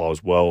the football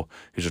as well.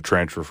 He's a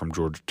transfer from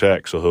Georgia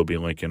Tech, so he'll be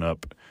linking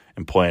up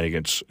and playing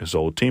against his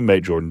old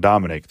teammate Jordan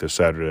Dominic this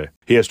Saturday.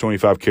 He has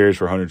 25 carries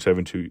for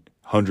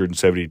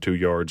 172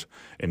 yards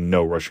and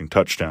no rushing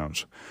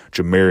touchdowns.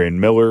 Jamarian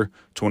Miller,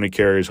 20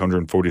 carries,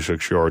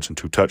 146 yards and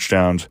 2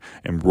 touchdowns.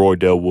 And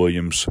Roydell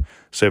Williams,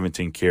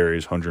 17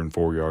 carries,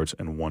 104 yards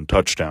and 1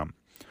 touchdown.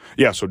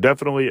 Yeah, so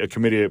definitely a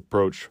committee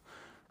approach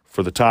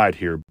for the Tide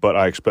here, but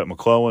I expect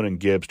McClellan and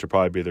Gibbs to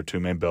probably be their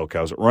 2 main bell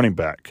cows at running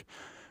back.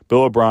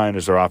 Bill O'Brien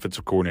is their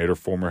offensive coordinator,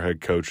 former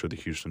head coach of the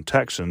Houston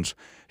Texans.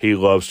 He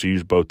loves to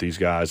use both these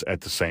guys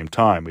at the same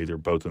time, either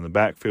both in the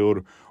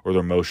backfield or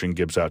their motion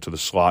Gibbs out to the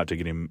slot to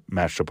get him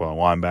matched up on a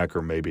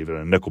linebacker, maybe even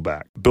a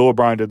nickelback. Bill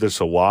O'Brien did this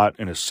a lot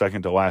in his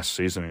second to last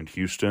season in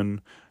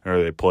Houston,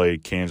 where they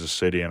played Kansas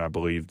City in, I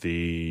believe,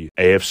 the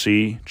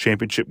AFC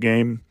championship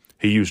game.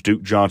 He used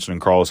Duke Johnson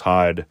and Carlos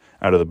Hyde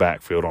out of the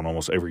backfield on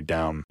almost every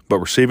down. But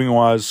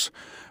receiving-wise,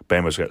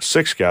 Bama's got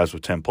 6 guys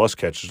with 10-plus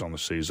catches on the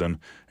season,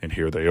 and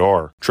here they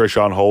are.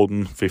 Trayshawn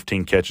Holden,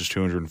 15 catches,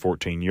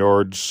 214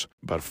 yards,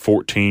 about a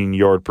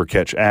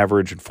 14-yard-per-catch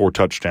average, and 4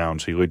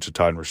 touchdowns. He leads the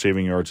Tide in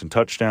receiving yards and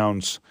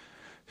touchdowns.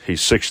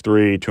 He's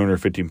 6'3",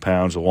 215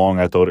 pounds, a long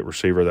athletic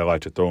receiver that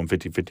like to throw him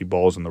 50-50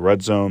 balls in the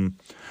red zone.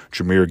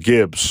 Jahmyr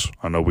Gibbs,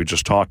 I know we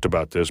just talked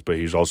about this, but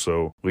he's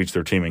also leads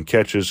their team in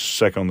catches,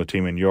 second on the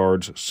team in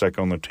yards,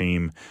 second on the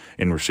team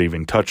in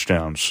receiving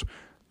touchdowns.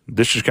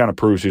 This just kind of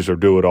proves he's their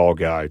do-it-all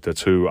guy.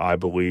 That's who I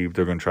believe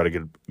they're going to try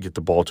to get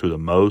the ball to the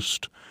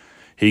most.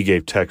 He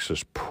gave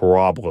Texas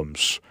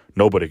problems.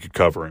 Nobody could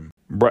cover him.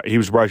 He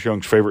was Bryce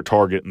Young's favorite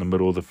target in the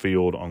middle of the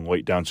field on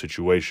late-down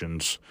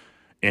situations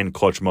in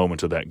clutch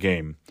moments of that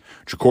game.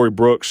 Ja'Cory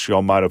Brooks,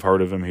 y'all might have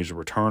heard of him. He's a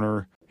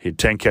returner. He had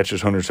 10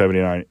 catches,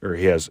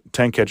 he has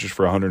 10 catches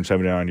for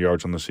 179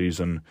 yards on the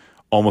season,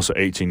 almost an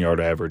 18-yard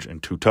average,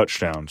 and 2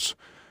 touchdowns.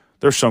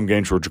 There's some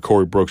games where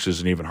Ja'Cory Brooks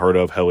isn't even heard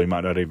of. Hell, he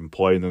might not even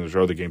play. And then there's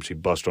other games he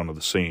bust onto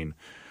the scene.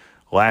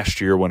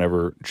 Last year,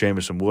 whenever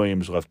Jamison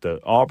Williams left the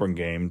Auburn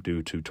game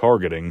due to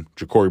targeting,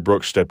 Ja'Cory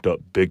Brooks stepped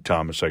up big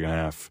time in the second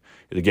half.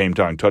 The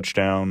game-time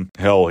touchdown.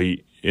 Hell,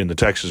 in the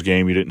Texas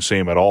game, you didn't see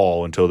him at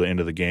all until the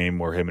end of the game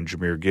where him and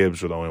Jahmyr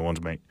Gibbs were the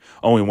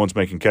only ones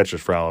making catches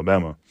for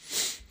Alabama.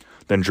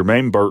 Then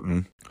Jermaine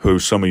Burton, who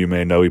some of you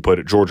may know, he played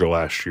at Georgia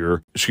last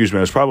year. It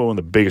was probably one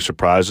of the biggest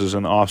surprises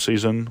in the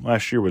offseason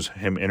last year was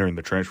him entering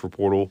the transfer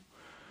portal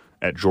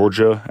at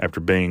Georgia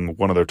after being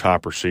one of their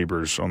top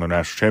receivers on their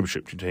national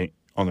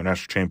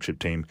championship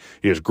team.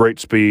 He has great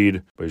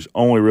speed, but he's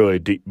only really a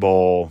deep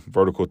ball,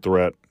 vertical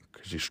threat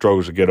because he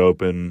struggles to get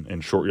open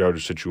in short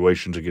yardage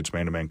situations against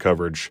man-to-man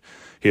coverage.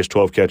 He has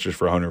 12 catches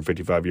for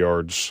 155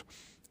 yards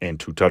and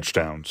 2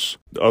 touchdowns.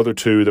 The other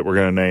 2 that we're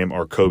going to name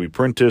are Kobe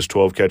Prentice,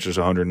 12 catches,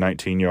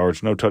 119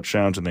 yards, no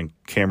touchdowns, and then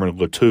Cameron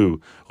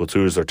Latou.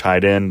 Latou is their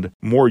tight end,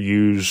 more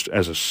used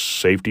as a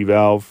safety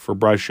valve for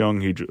Bryce Young.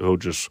 He'll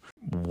just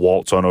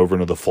waltz on over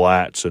into the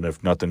flats, and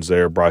if nothing's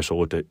there, Bryce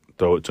will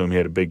throw it to him. He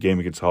had a big game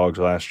against the Hogs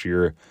last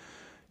year.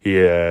 He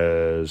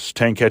has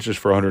 10 catches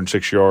for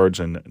 106 yards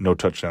and no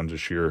touchdowns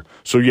this year.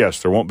 So,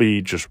 yes, there won't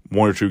be just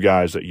 1 or 2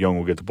 guys that Young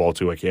will get the ball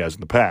to like he has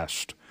in the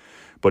past,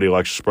 but he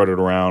likes to spread it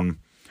around.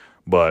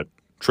 But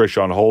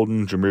Trayshawn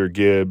Holden, Jahmyr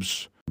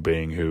Gibbs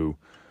being who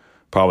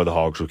probably the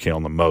Hogs will kill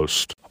the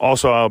most.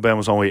 Also,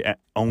 Alabama's only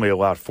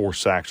allowed 4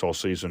 sacks all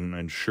season,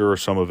 and sure,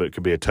 some of it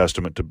could be a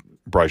testament to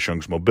Bryce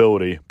Young's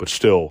mobility, but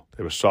still,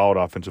 they have a solid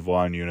offensive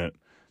line unit.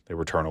 They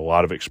return a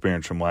lot of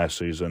experience from last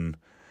season.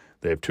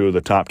 They have 2 of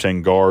the top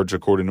 10 guards,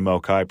 according to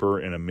Mel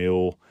Kiper, and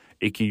Emil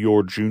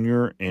Ikiyor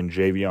Jr. and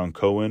Javion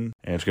Cohen.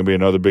 And it's going to be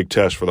another big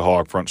test for the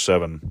Hog front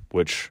 7,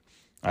 which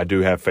I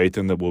do have faith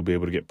in that we'll be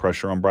able to get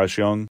pressure on Bryce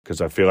Young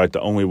because I feel like the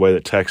only way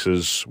that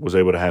Texas was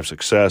able to have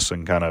success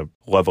and kind of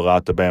level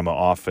out the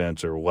Bama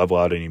offense or level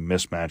out any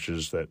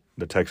mismatches that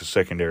the Texas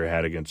secondary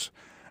had against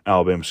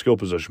Alabama skill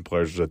position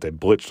players was that they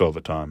blitzed all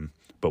the time.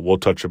 But we'll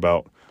touch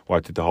about what I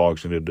think the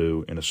Hogs need to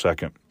do in a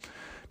second.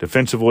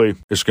 Defensively,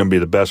 it's going to be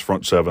the best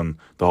front 7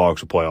 the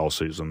Hogs will play all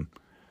season.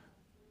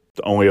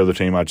 The only other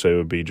team I'd say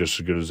would be just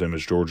as good as them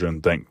is Georgia,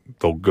 and think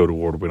they'll go to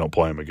war if we don't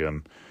play them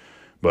again.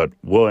 But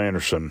Will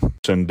Anderson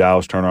and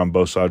Dallas Turner on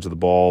both sides of the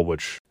ball,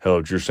 which, hell,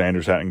 if Drew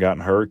Sanders hadn't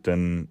gotten hurt,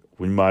 then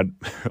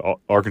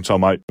Arkansas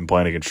might have been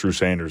playing against Drew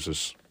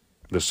Sanders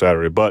this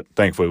Saturday. But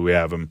thankfully we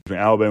have him.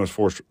 Alabama's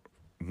forced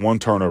one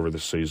turnover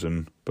this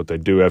season, but they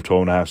do have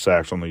 12.5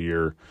 sacks on the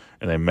year,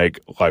 and they make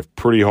life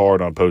pretty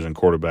hard on opposing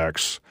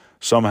quarterbacks.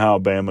 Somehow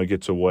Bama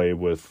gets away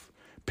with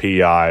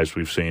PIs.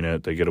 We've seen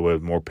it. They get away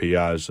with more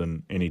PIs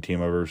than any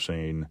team I've ever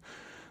seen.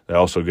 They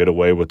also get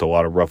away with a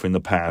lot of roughing the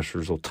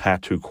passers. They'll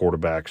tattoo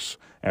quarterbacks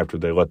after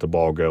they let the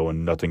ball go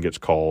and nothing gets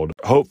called.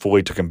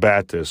 Hopefully, to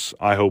combat this,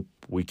 I hope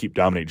we keep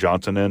Dominique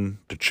Johnson in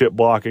to chip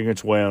block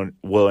against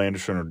Will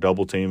Anderson or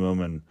double team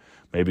him and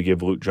maybe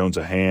give Luke Jones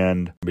a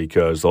hand,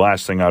 because the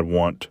last thing I'd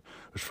want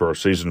is for our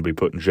season to be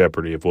put in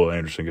jeopardy if Will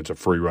Anderson gets a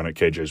free run at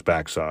KJ's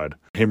backside.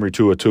 Henry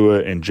Tua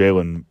and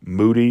Jalen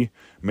Moody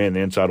man the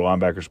inside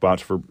linebacker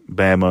spots for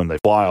Bama, and they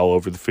fly all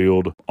over the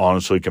field.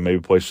 Honestly, can maybe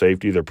play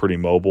safety. They're pretty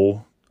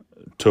mobile.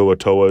 Tua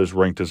is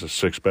ranked as the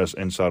 6th best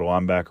inside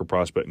linebacker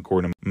prospect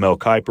according to Mel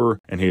Kiper,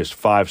 and he is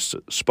 5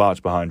 spots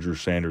behind Drew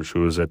Sanders,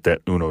 who is at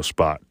that uno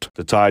spot.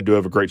 The Tide do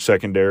have a great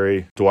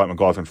secondary. Dwight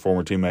McLaughlin's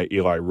former teammate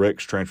Eli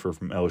Ricks transferred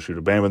from LSU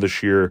to Bama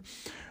this year,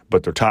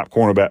 but their top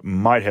cornerback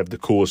might have the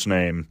coolest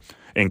name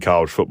in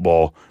college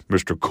football,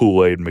 Mr.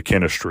 Kool-Aid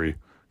McKinstry.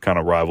 Kind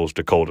of rivals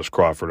Dakotas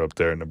Crawford up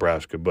there in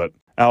Nebraska. But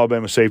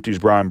Alabama safeties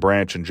Brian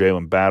Branch and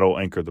Jalen Battle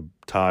anchor the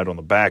Tide on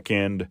the back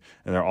end,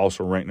 and they're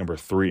also ranked number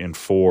 3 and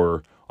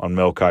 4 on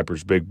Mel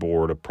Kiper's big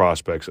board of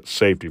prospects at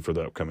safety for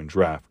the upcoming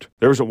draft.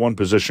 There is one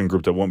position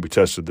group that won't be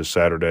tested this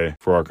Saturday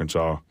for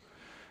Arkansas,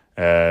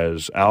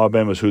 as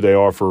Alabama's who they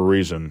are for a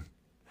reason,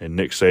 and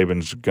Nick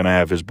Saban's going to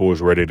have his boys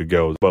ready to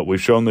go. But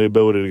we've shown the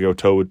ability to go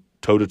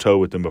toe-to-toe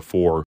with them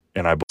before,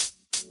 and I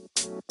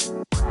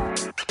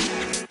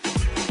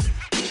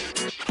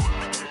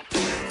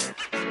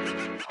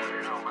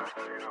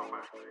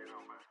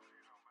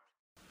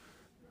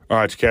All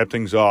right, to cap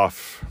things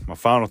off, my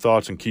final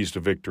thoughts and keys to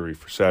victory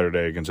for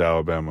Saturday against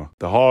Alabama.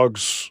 The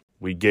Hogs,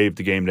 we gave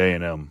the game to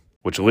A&M,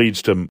 which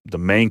leads to the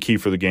main key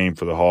for the game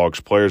for the Hogs,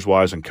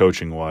 players-wise and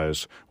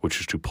coaching-wise, which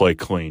is to play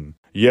clean.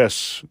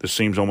 Yes, this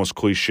seems almost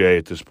cliche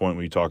at this point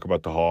when you talk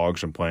about the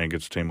Hogs and playing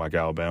against a team like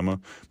Alabama,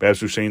 but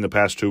as we've seen the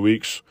past 2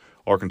 weeks,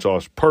 Arkansas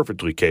is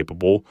perfectly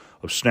capable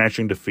of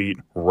snatching defeat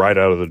right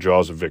out of the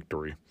jaws of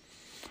victory.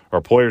 Our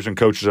players and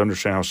coaches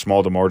understand how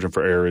small the margin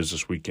for error is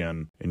this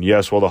weekend. And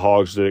yes, while the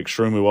Hogs did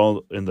extremely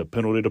well in the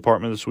penalty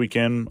department this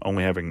weekend,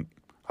 only having,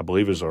 I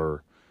believe, is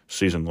our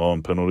season low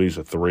in penalties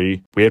of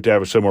 3, we have to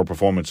have a similar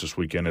performance this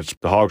weekend.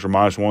 The Hogs were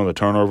 -1 of the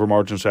turnover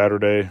margin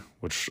Saturday,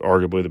 which is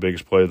arguably the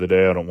biggest play of the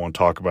day. I don't want to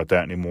talk about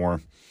that anymore.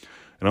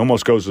 It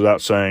almost goes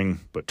without saying,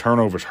 but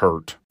turnovers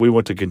hurt. We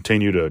want to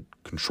continue to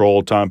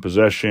control time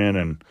possession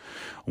and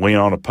lean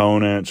on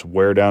opponents,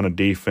 wear down a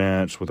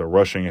defense with a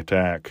rushing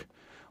attack.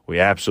 We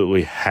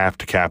absolutely have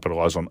to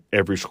capitalize on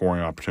every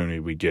scoring opportunity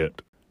we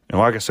get. And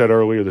like I said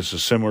earlier, this is a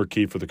similar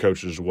key for the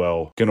coaches as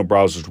well. Kendall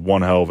Browse is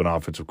one hell of an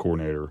offensive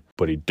coordinator,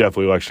 but he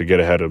definitely likes to get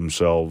ahead of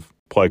himself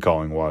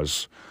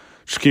play-calling-wise.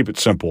 Just keep it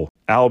simple.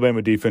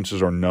 Alabama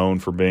defenses are known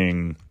for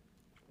being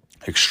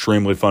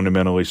extremely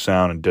fundamentally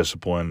sound and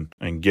disciplined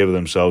and give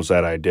themselves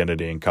that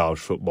identity in college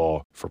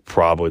football for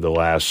probably the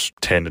last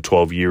 10 to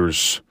 12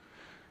 years.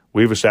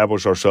 We've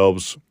established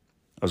ourselves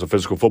as a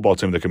physical football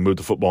team that can move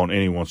the football on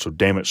anyone, so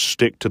damn it,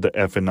 stick to the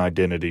effing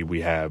identity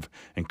we have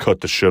and cut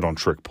the shit on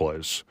trick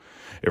plays.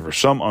 If for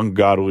some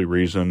ungodly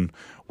reason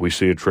we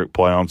see a trick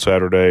play on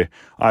Saturday,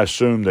 I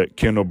assume that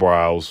Kendall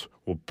Browse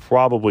will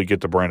probably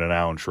get the Brandon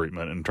Allen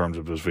treatment in terms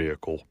of his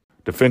vehicle.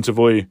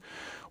 Defensively,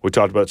 we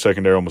talked about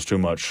secondary almost too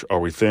much. Are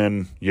we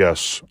thin?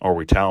 Yes. Are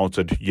we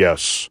talented?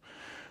 Yes.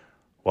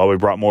 While we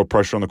brought more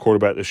pressure on the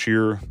quarterback this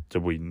year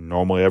than we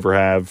normally ever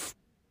have,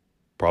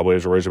 probably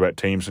as a Razorback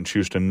team since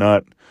Houston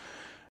Nutt,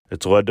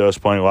 it's led to us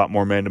playing a lot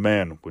more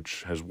man-to-man,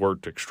 which has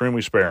worked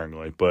extremely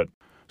sparingly. But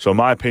so in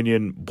my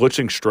opinion,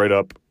 blitzing straight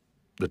up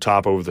the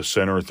top over the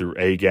center through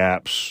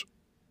A-gaps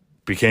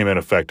became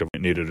ineffective.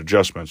 It needed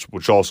adjustments,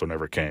 which also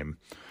never came.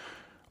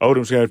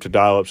 Odom's going to have to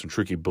dial up some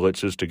tricky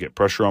blitzes to get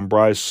pressure on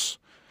Bryce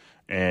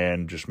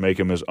and just make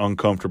him as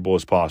uncomfortable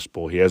as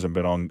possible. He hasn't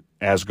been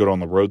as good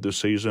on the road this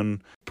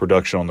season.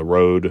 Production on the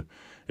road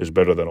is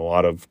better than a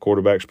lot of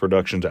quarterbacks'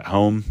 productions at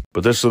home.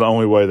 But this is the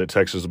only way that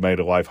Texas has made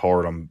a life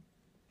hard on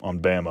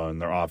Bama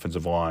and their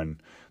offensive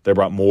line. They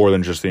brought more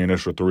than just the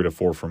initial 3 to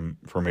 4 from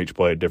each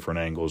play at different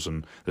angles.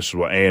 And this is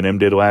what A&M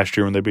did last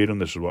year when they beat them.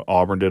 This is what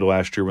Auburn did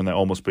last year when they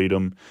almost beat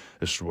them.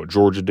 This is what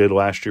Georgia did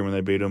last year when they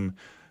beat them.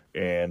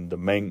 And the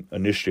main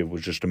initiative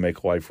was just to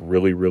make life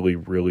really, really,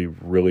 really,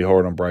 really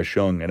hard on Bryce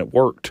Young. And it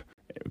worked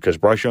because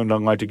Bryce Young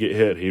doesn't like to get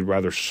hit. He'd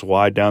rather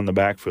slide down the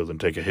backfield than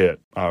take a hit.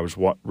 I was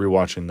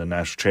rewatching the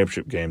national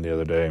championship game the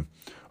other day.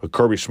 What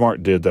Kirby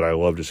Smart did that I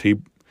loved is he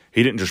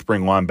didn't just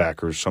bring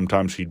linebackers.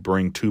 Sometimes he'd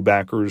bring 2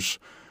 backers,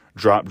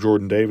 drop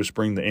Jordan Davis,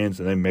 bring the ends,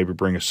 and then maybe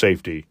bring a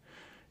safety.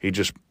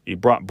 He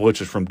brought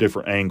blitzes from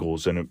different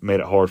angles, and it made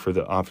it hard for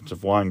the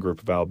offensive line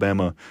group of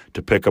Alabama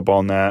to pick up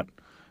on that,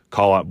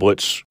 call out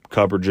blitz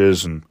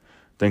coverages, and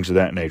things of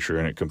that nature.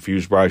 And it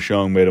confused Bryce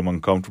Young, made him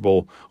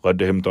uncomfortable, led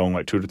to him throwing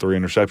like 2 to 3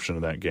 interceptions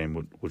in that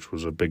game, which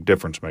was a big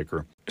difference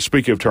maker.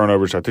 Speaking of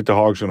turnovers, I think the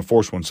Hogs are going to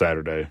force one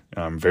Saturday.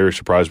 I'm very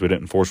surprised we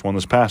didn't force one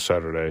this past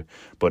Saturday.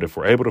 But if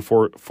we're able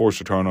to force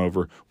a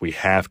turnover, we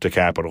have to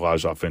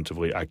capitalize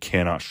offensively. I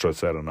cannot stress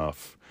that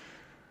enough.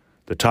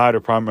 The Tide are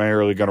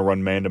primarily going to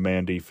run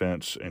man-to-man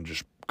defense and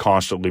just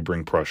constantly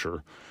bring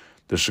pressure.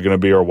 This is going to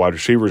be our wide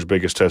receivers'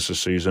 biggest test this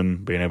season,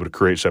 being able to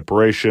create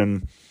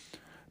separation,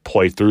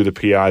 play through the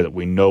PI that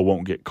we know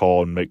won't get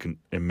called,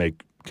 and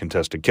make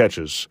contested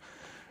catches.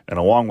 And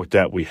along with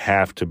that, we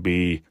have to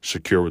be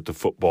secure with the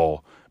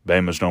football.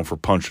 Bama's known for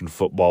punching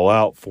football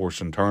out,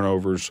 forcing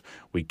turnovers.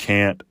 We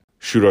can't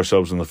shoot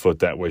ourselves in the foot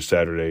that way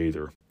Saturday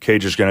either.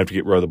 Cage is going to have to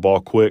get rid of the ball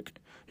quick.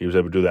 He was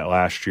able to do that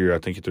last year. I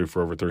think he threw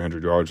for over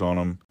 300 yards on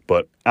him.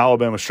 But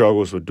Alabama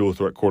struggles with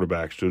dual-threat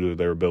quarterbacks due to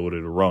their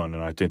ability to run,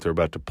 and I think they're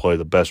about to play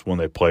the best one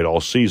they played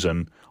all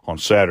season on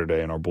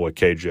Saturday, and our boy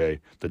KJ,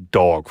 the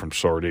dog from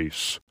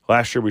Sardis.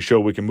 Last year we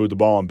showed we can move the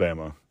ball on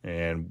Bama,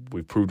 and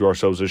we've proved to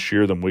ourselves this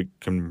year that we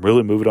can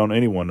really move it on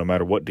anyone no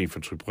matter what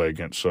defense we play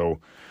against.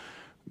 So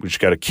we just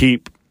got to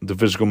keep the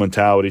physical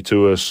mentality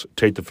to us,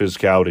 take the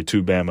physicality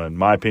to Bama. In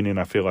my opinion,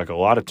 I feel like a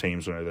lot of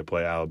teams, when they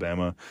play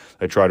Alabama,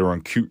 they try to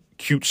run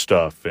cute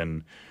stuff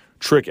and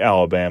trick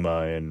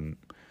Alabama and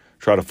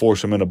try to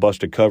force them into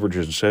busted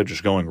coverages instead of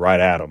just going right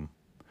at them.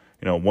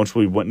 You know, once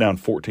we went down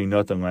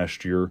 14-0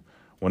 last year,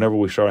 whenever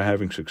we started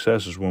having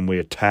success is when we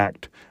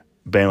attacked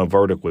Bama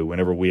vertically,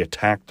 whenever we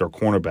attacked their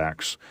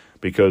cornerbacks,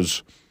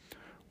 because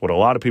what a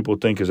lot of people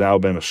think is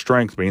Alabama's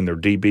strength, being their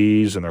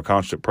DBs and their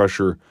constant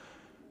pressure,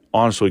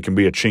 honestly can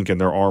be a chink in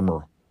their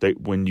armor.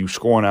 When you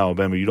score on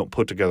Alabama, you don't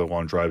put together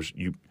long drives.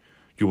 You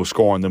will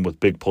score on them with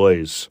big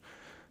plays.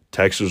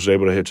 Texas was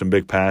able to hit some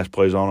big pass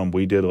plays on them.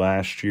 We did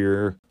last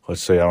year.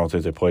 Let's say I don't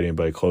think they played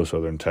anybody close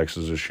other than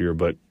Texas this year,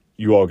 but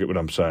you all get what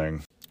I'm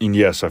saying. And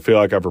yes, I feel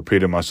like I've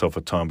repeated myself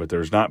a ton, but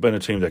there's not been a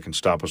team that can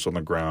stop us on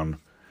the ground.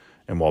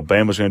 And while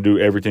Bama's going to do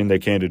everything they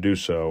can to do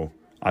so,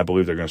 I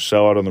believe they're going to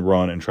sell out on the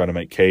run and try to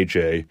make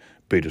KJ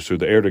beat us through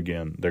the air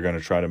again. They're going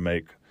to try to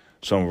make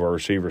some of our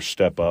receivers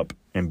step up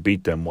and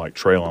beat them like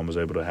Traylon was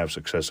able to have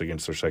success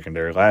against their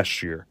secondary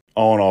last year.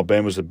 All in all,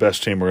 Bama's the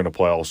best team we're going to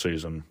play all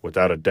season,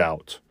 without a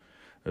doubt.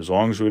 As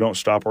long as we don't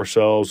stop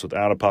ourselves with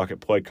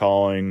out-of-pocket play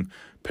calling,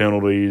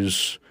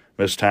 penalties,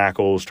 missed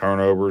tackles,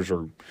 turnovers,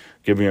 or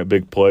giving up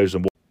big plays,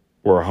 then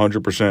we're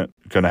 100%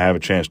 going to have a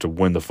chance to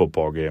win the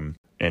football game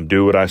and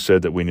do what I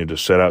said that we need to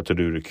set out to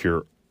do to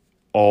cure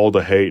all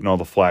the hate and all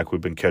the flack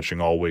we've been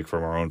catching all week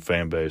from our own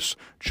fan base.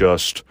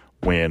 Just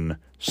win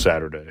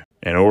Saturday.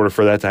 In order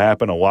for that to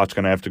happen, a lot's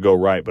going to have to go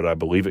right, but I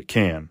believe it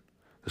can.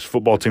 This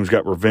football team's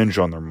got revenge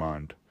on their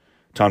mind.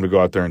 Time to go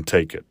out there and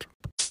take it.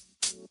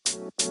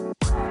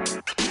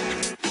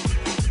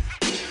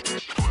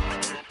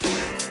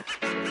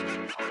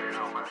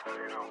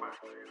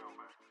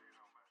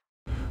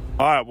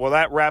 All right, well,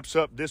 that wraps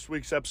up this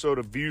week's episode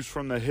of Views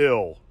from the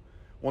Hill.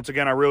 Once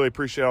again, I really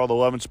appreciate all the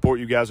love and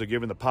support you guys are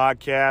giving the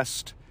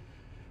podcast.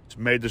 It's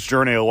made this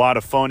journey a lot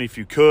of fun. If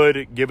you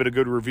could, give it a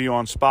good review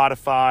on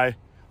Spotify.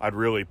 I'd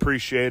really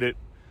appreciate it.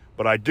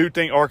 But I do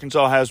think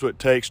Arkansas has what it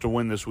takes to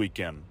win this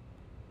weekend.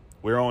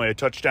 We were only a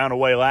touchdown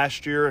away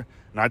last year,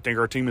 and I think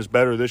our team is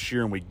better this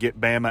year, and we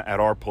get Bama at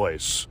our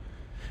place.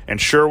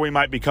 And sure, we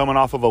might be coming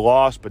off of a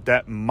loss, but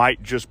that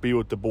might just be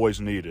what the boys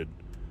needed.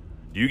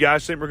 Do you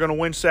guys think we're going to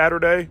win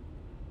Saturday?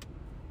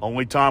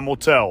 Only time will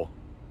tell.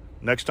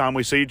 Next time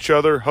we see each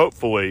other,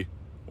 hopefully,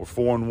 we're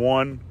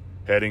 4-1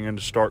 heading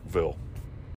into Starkville.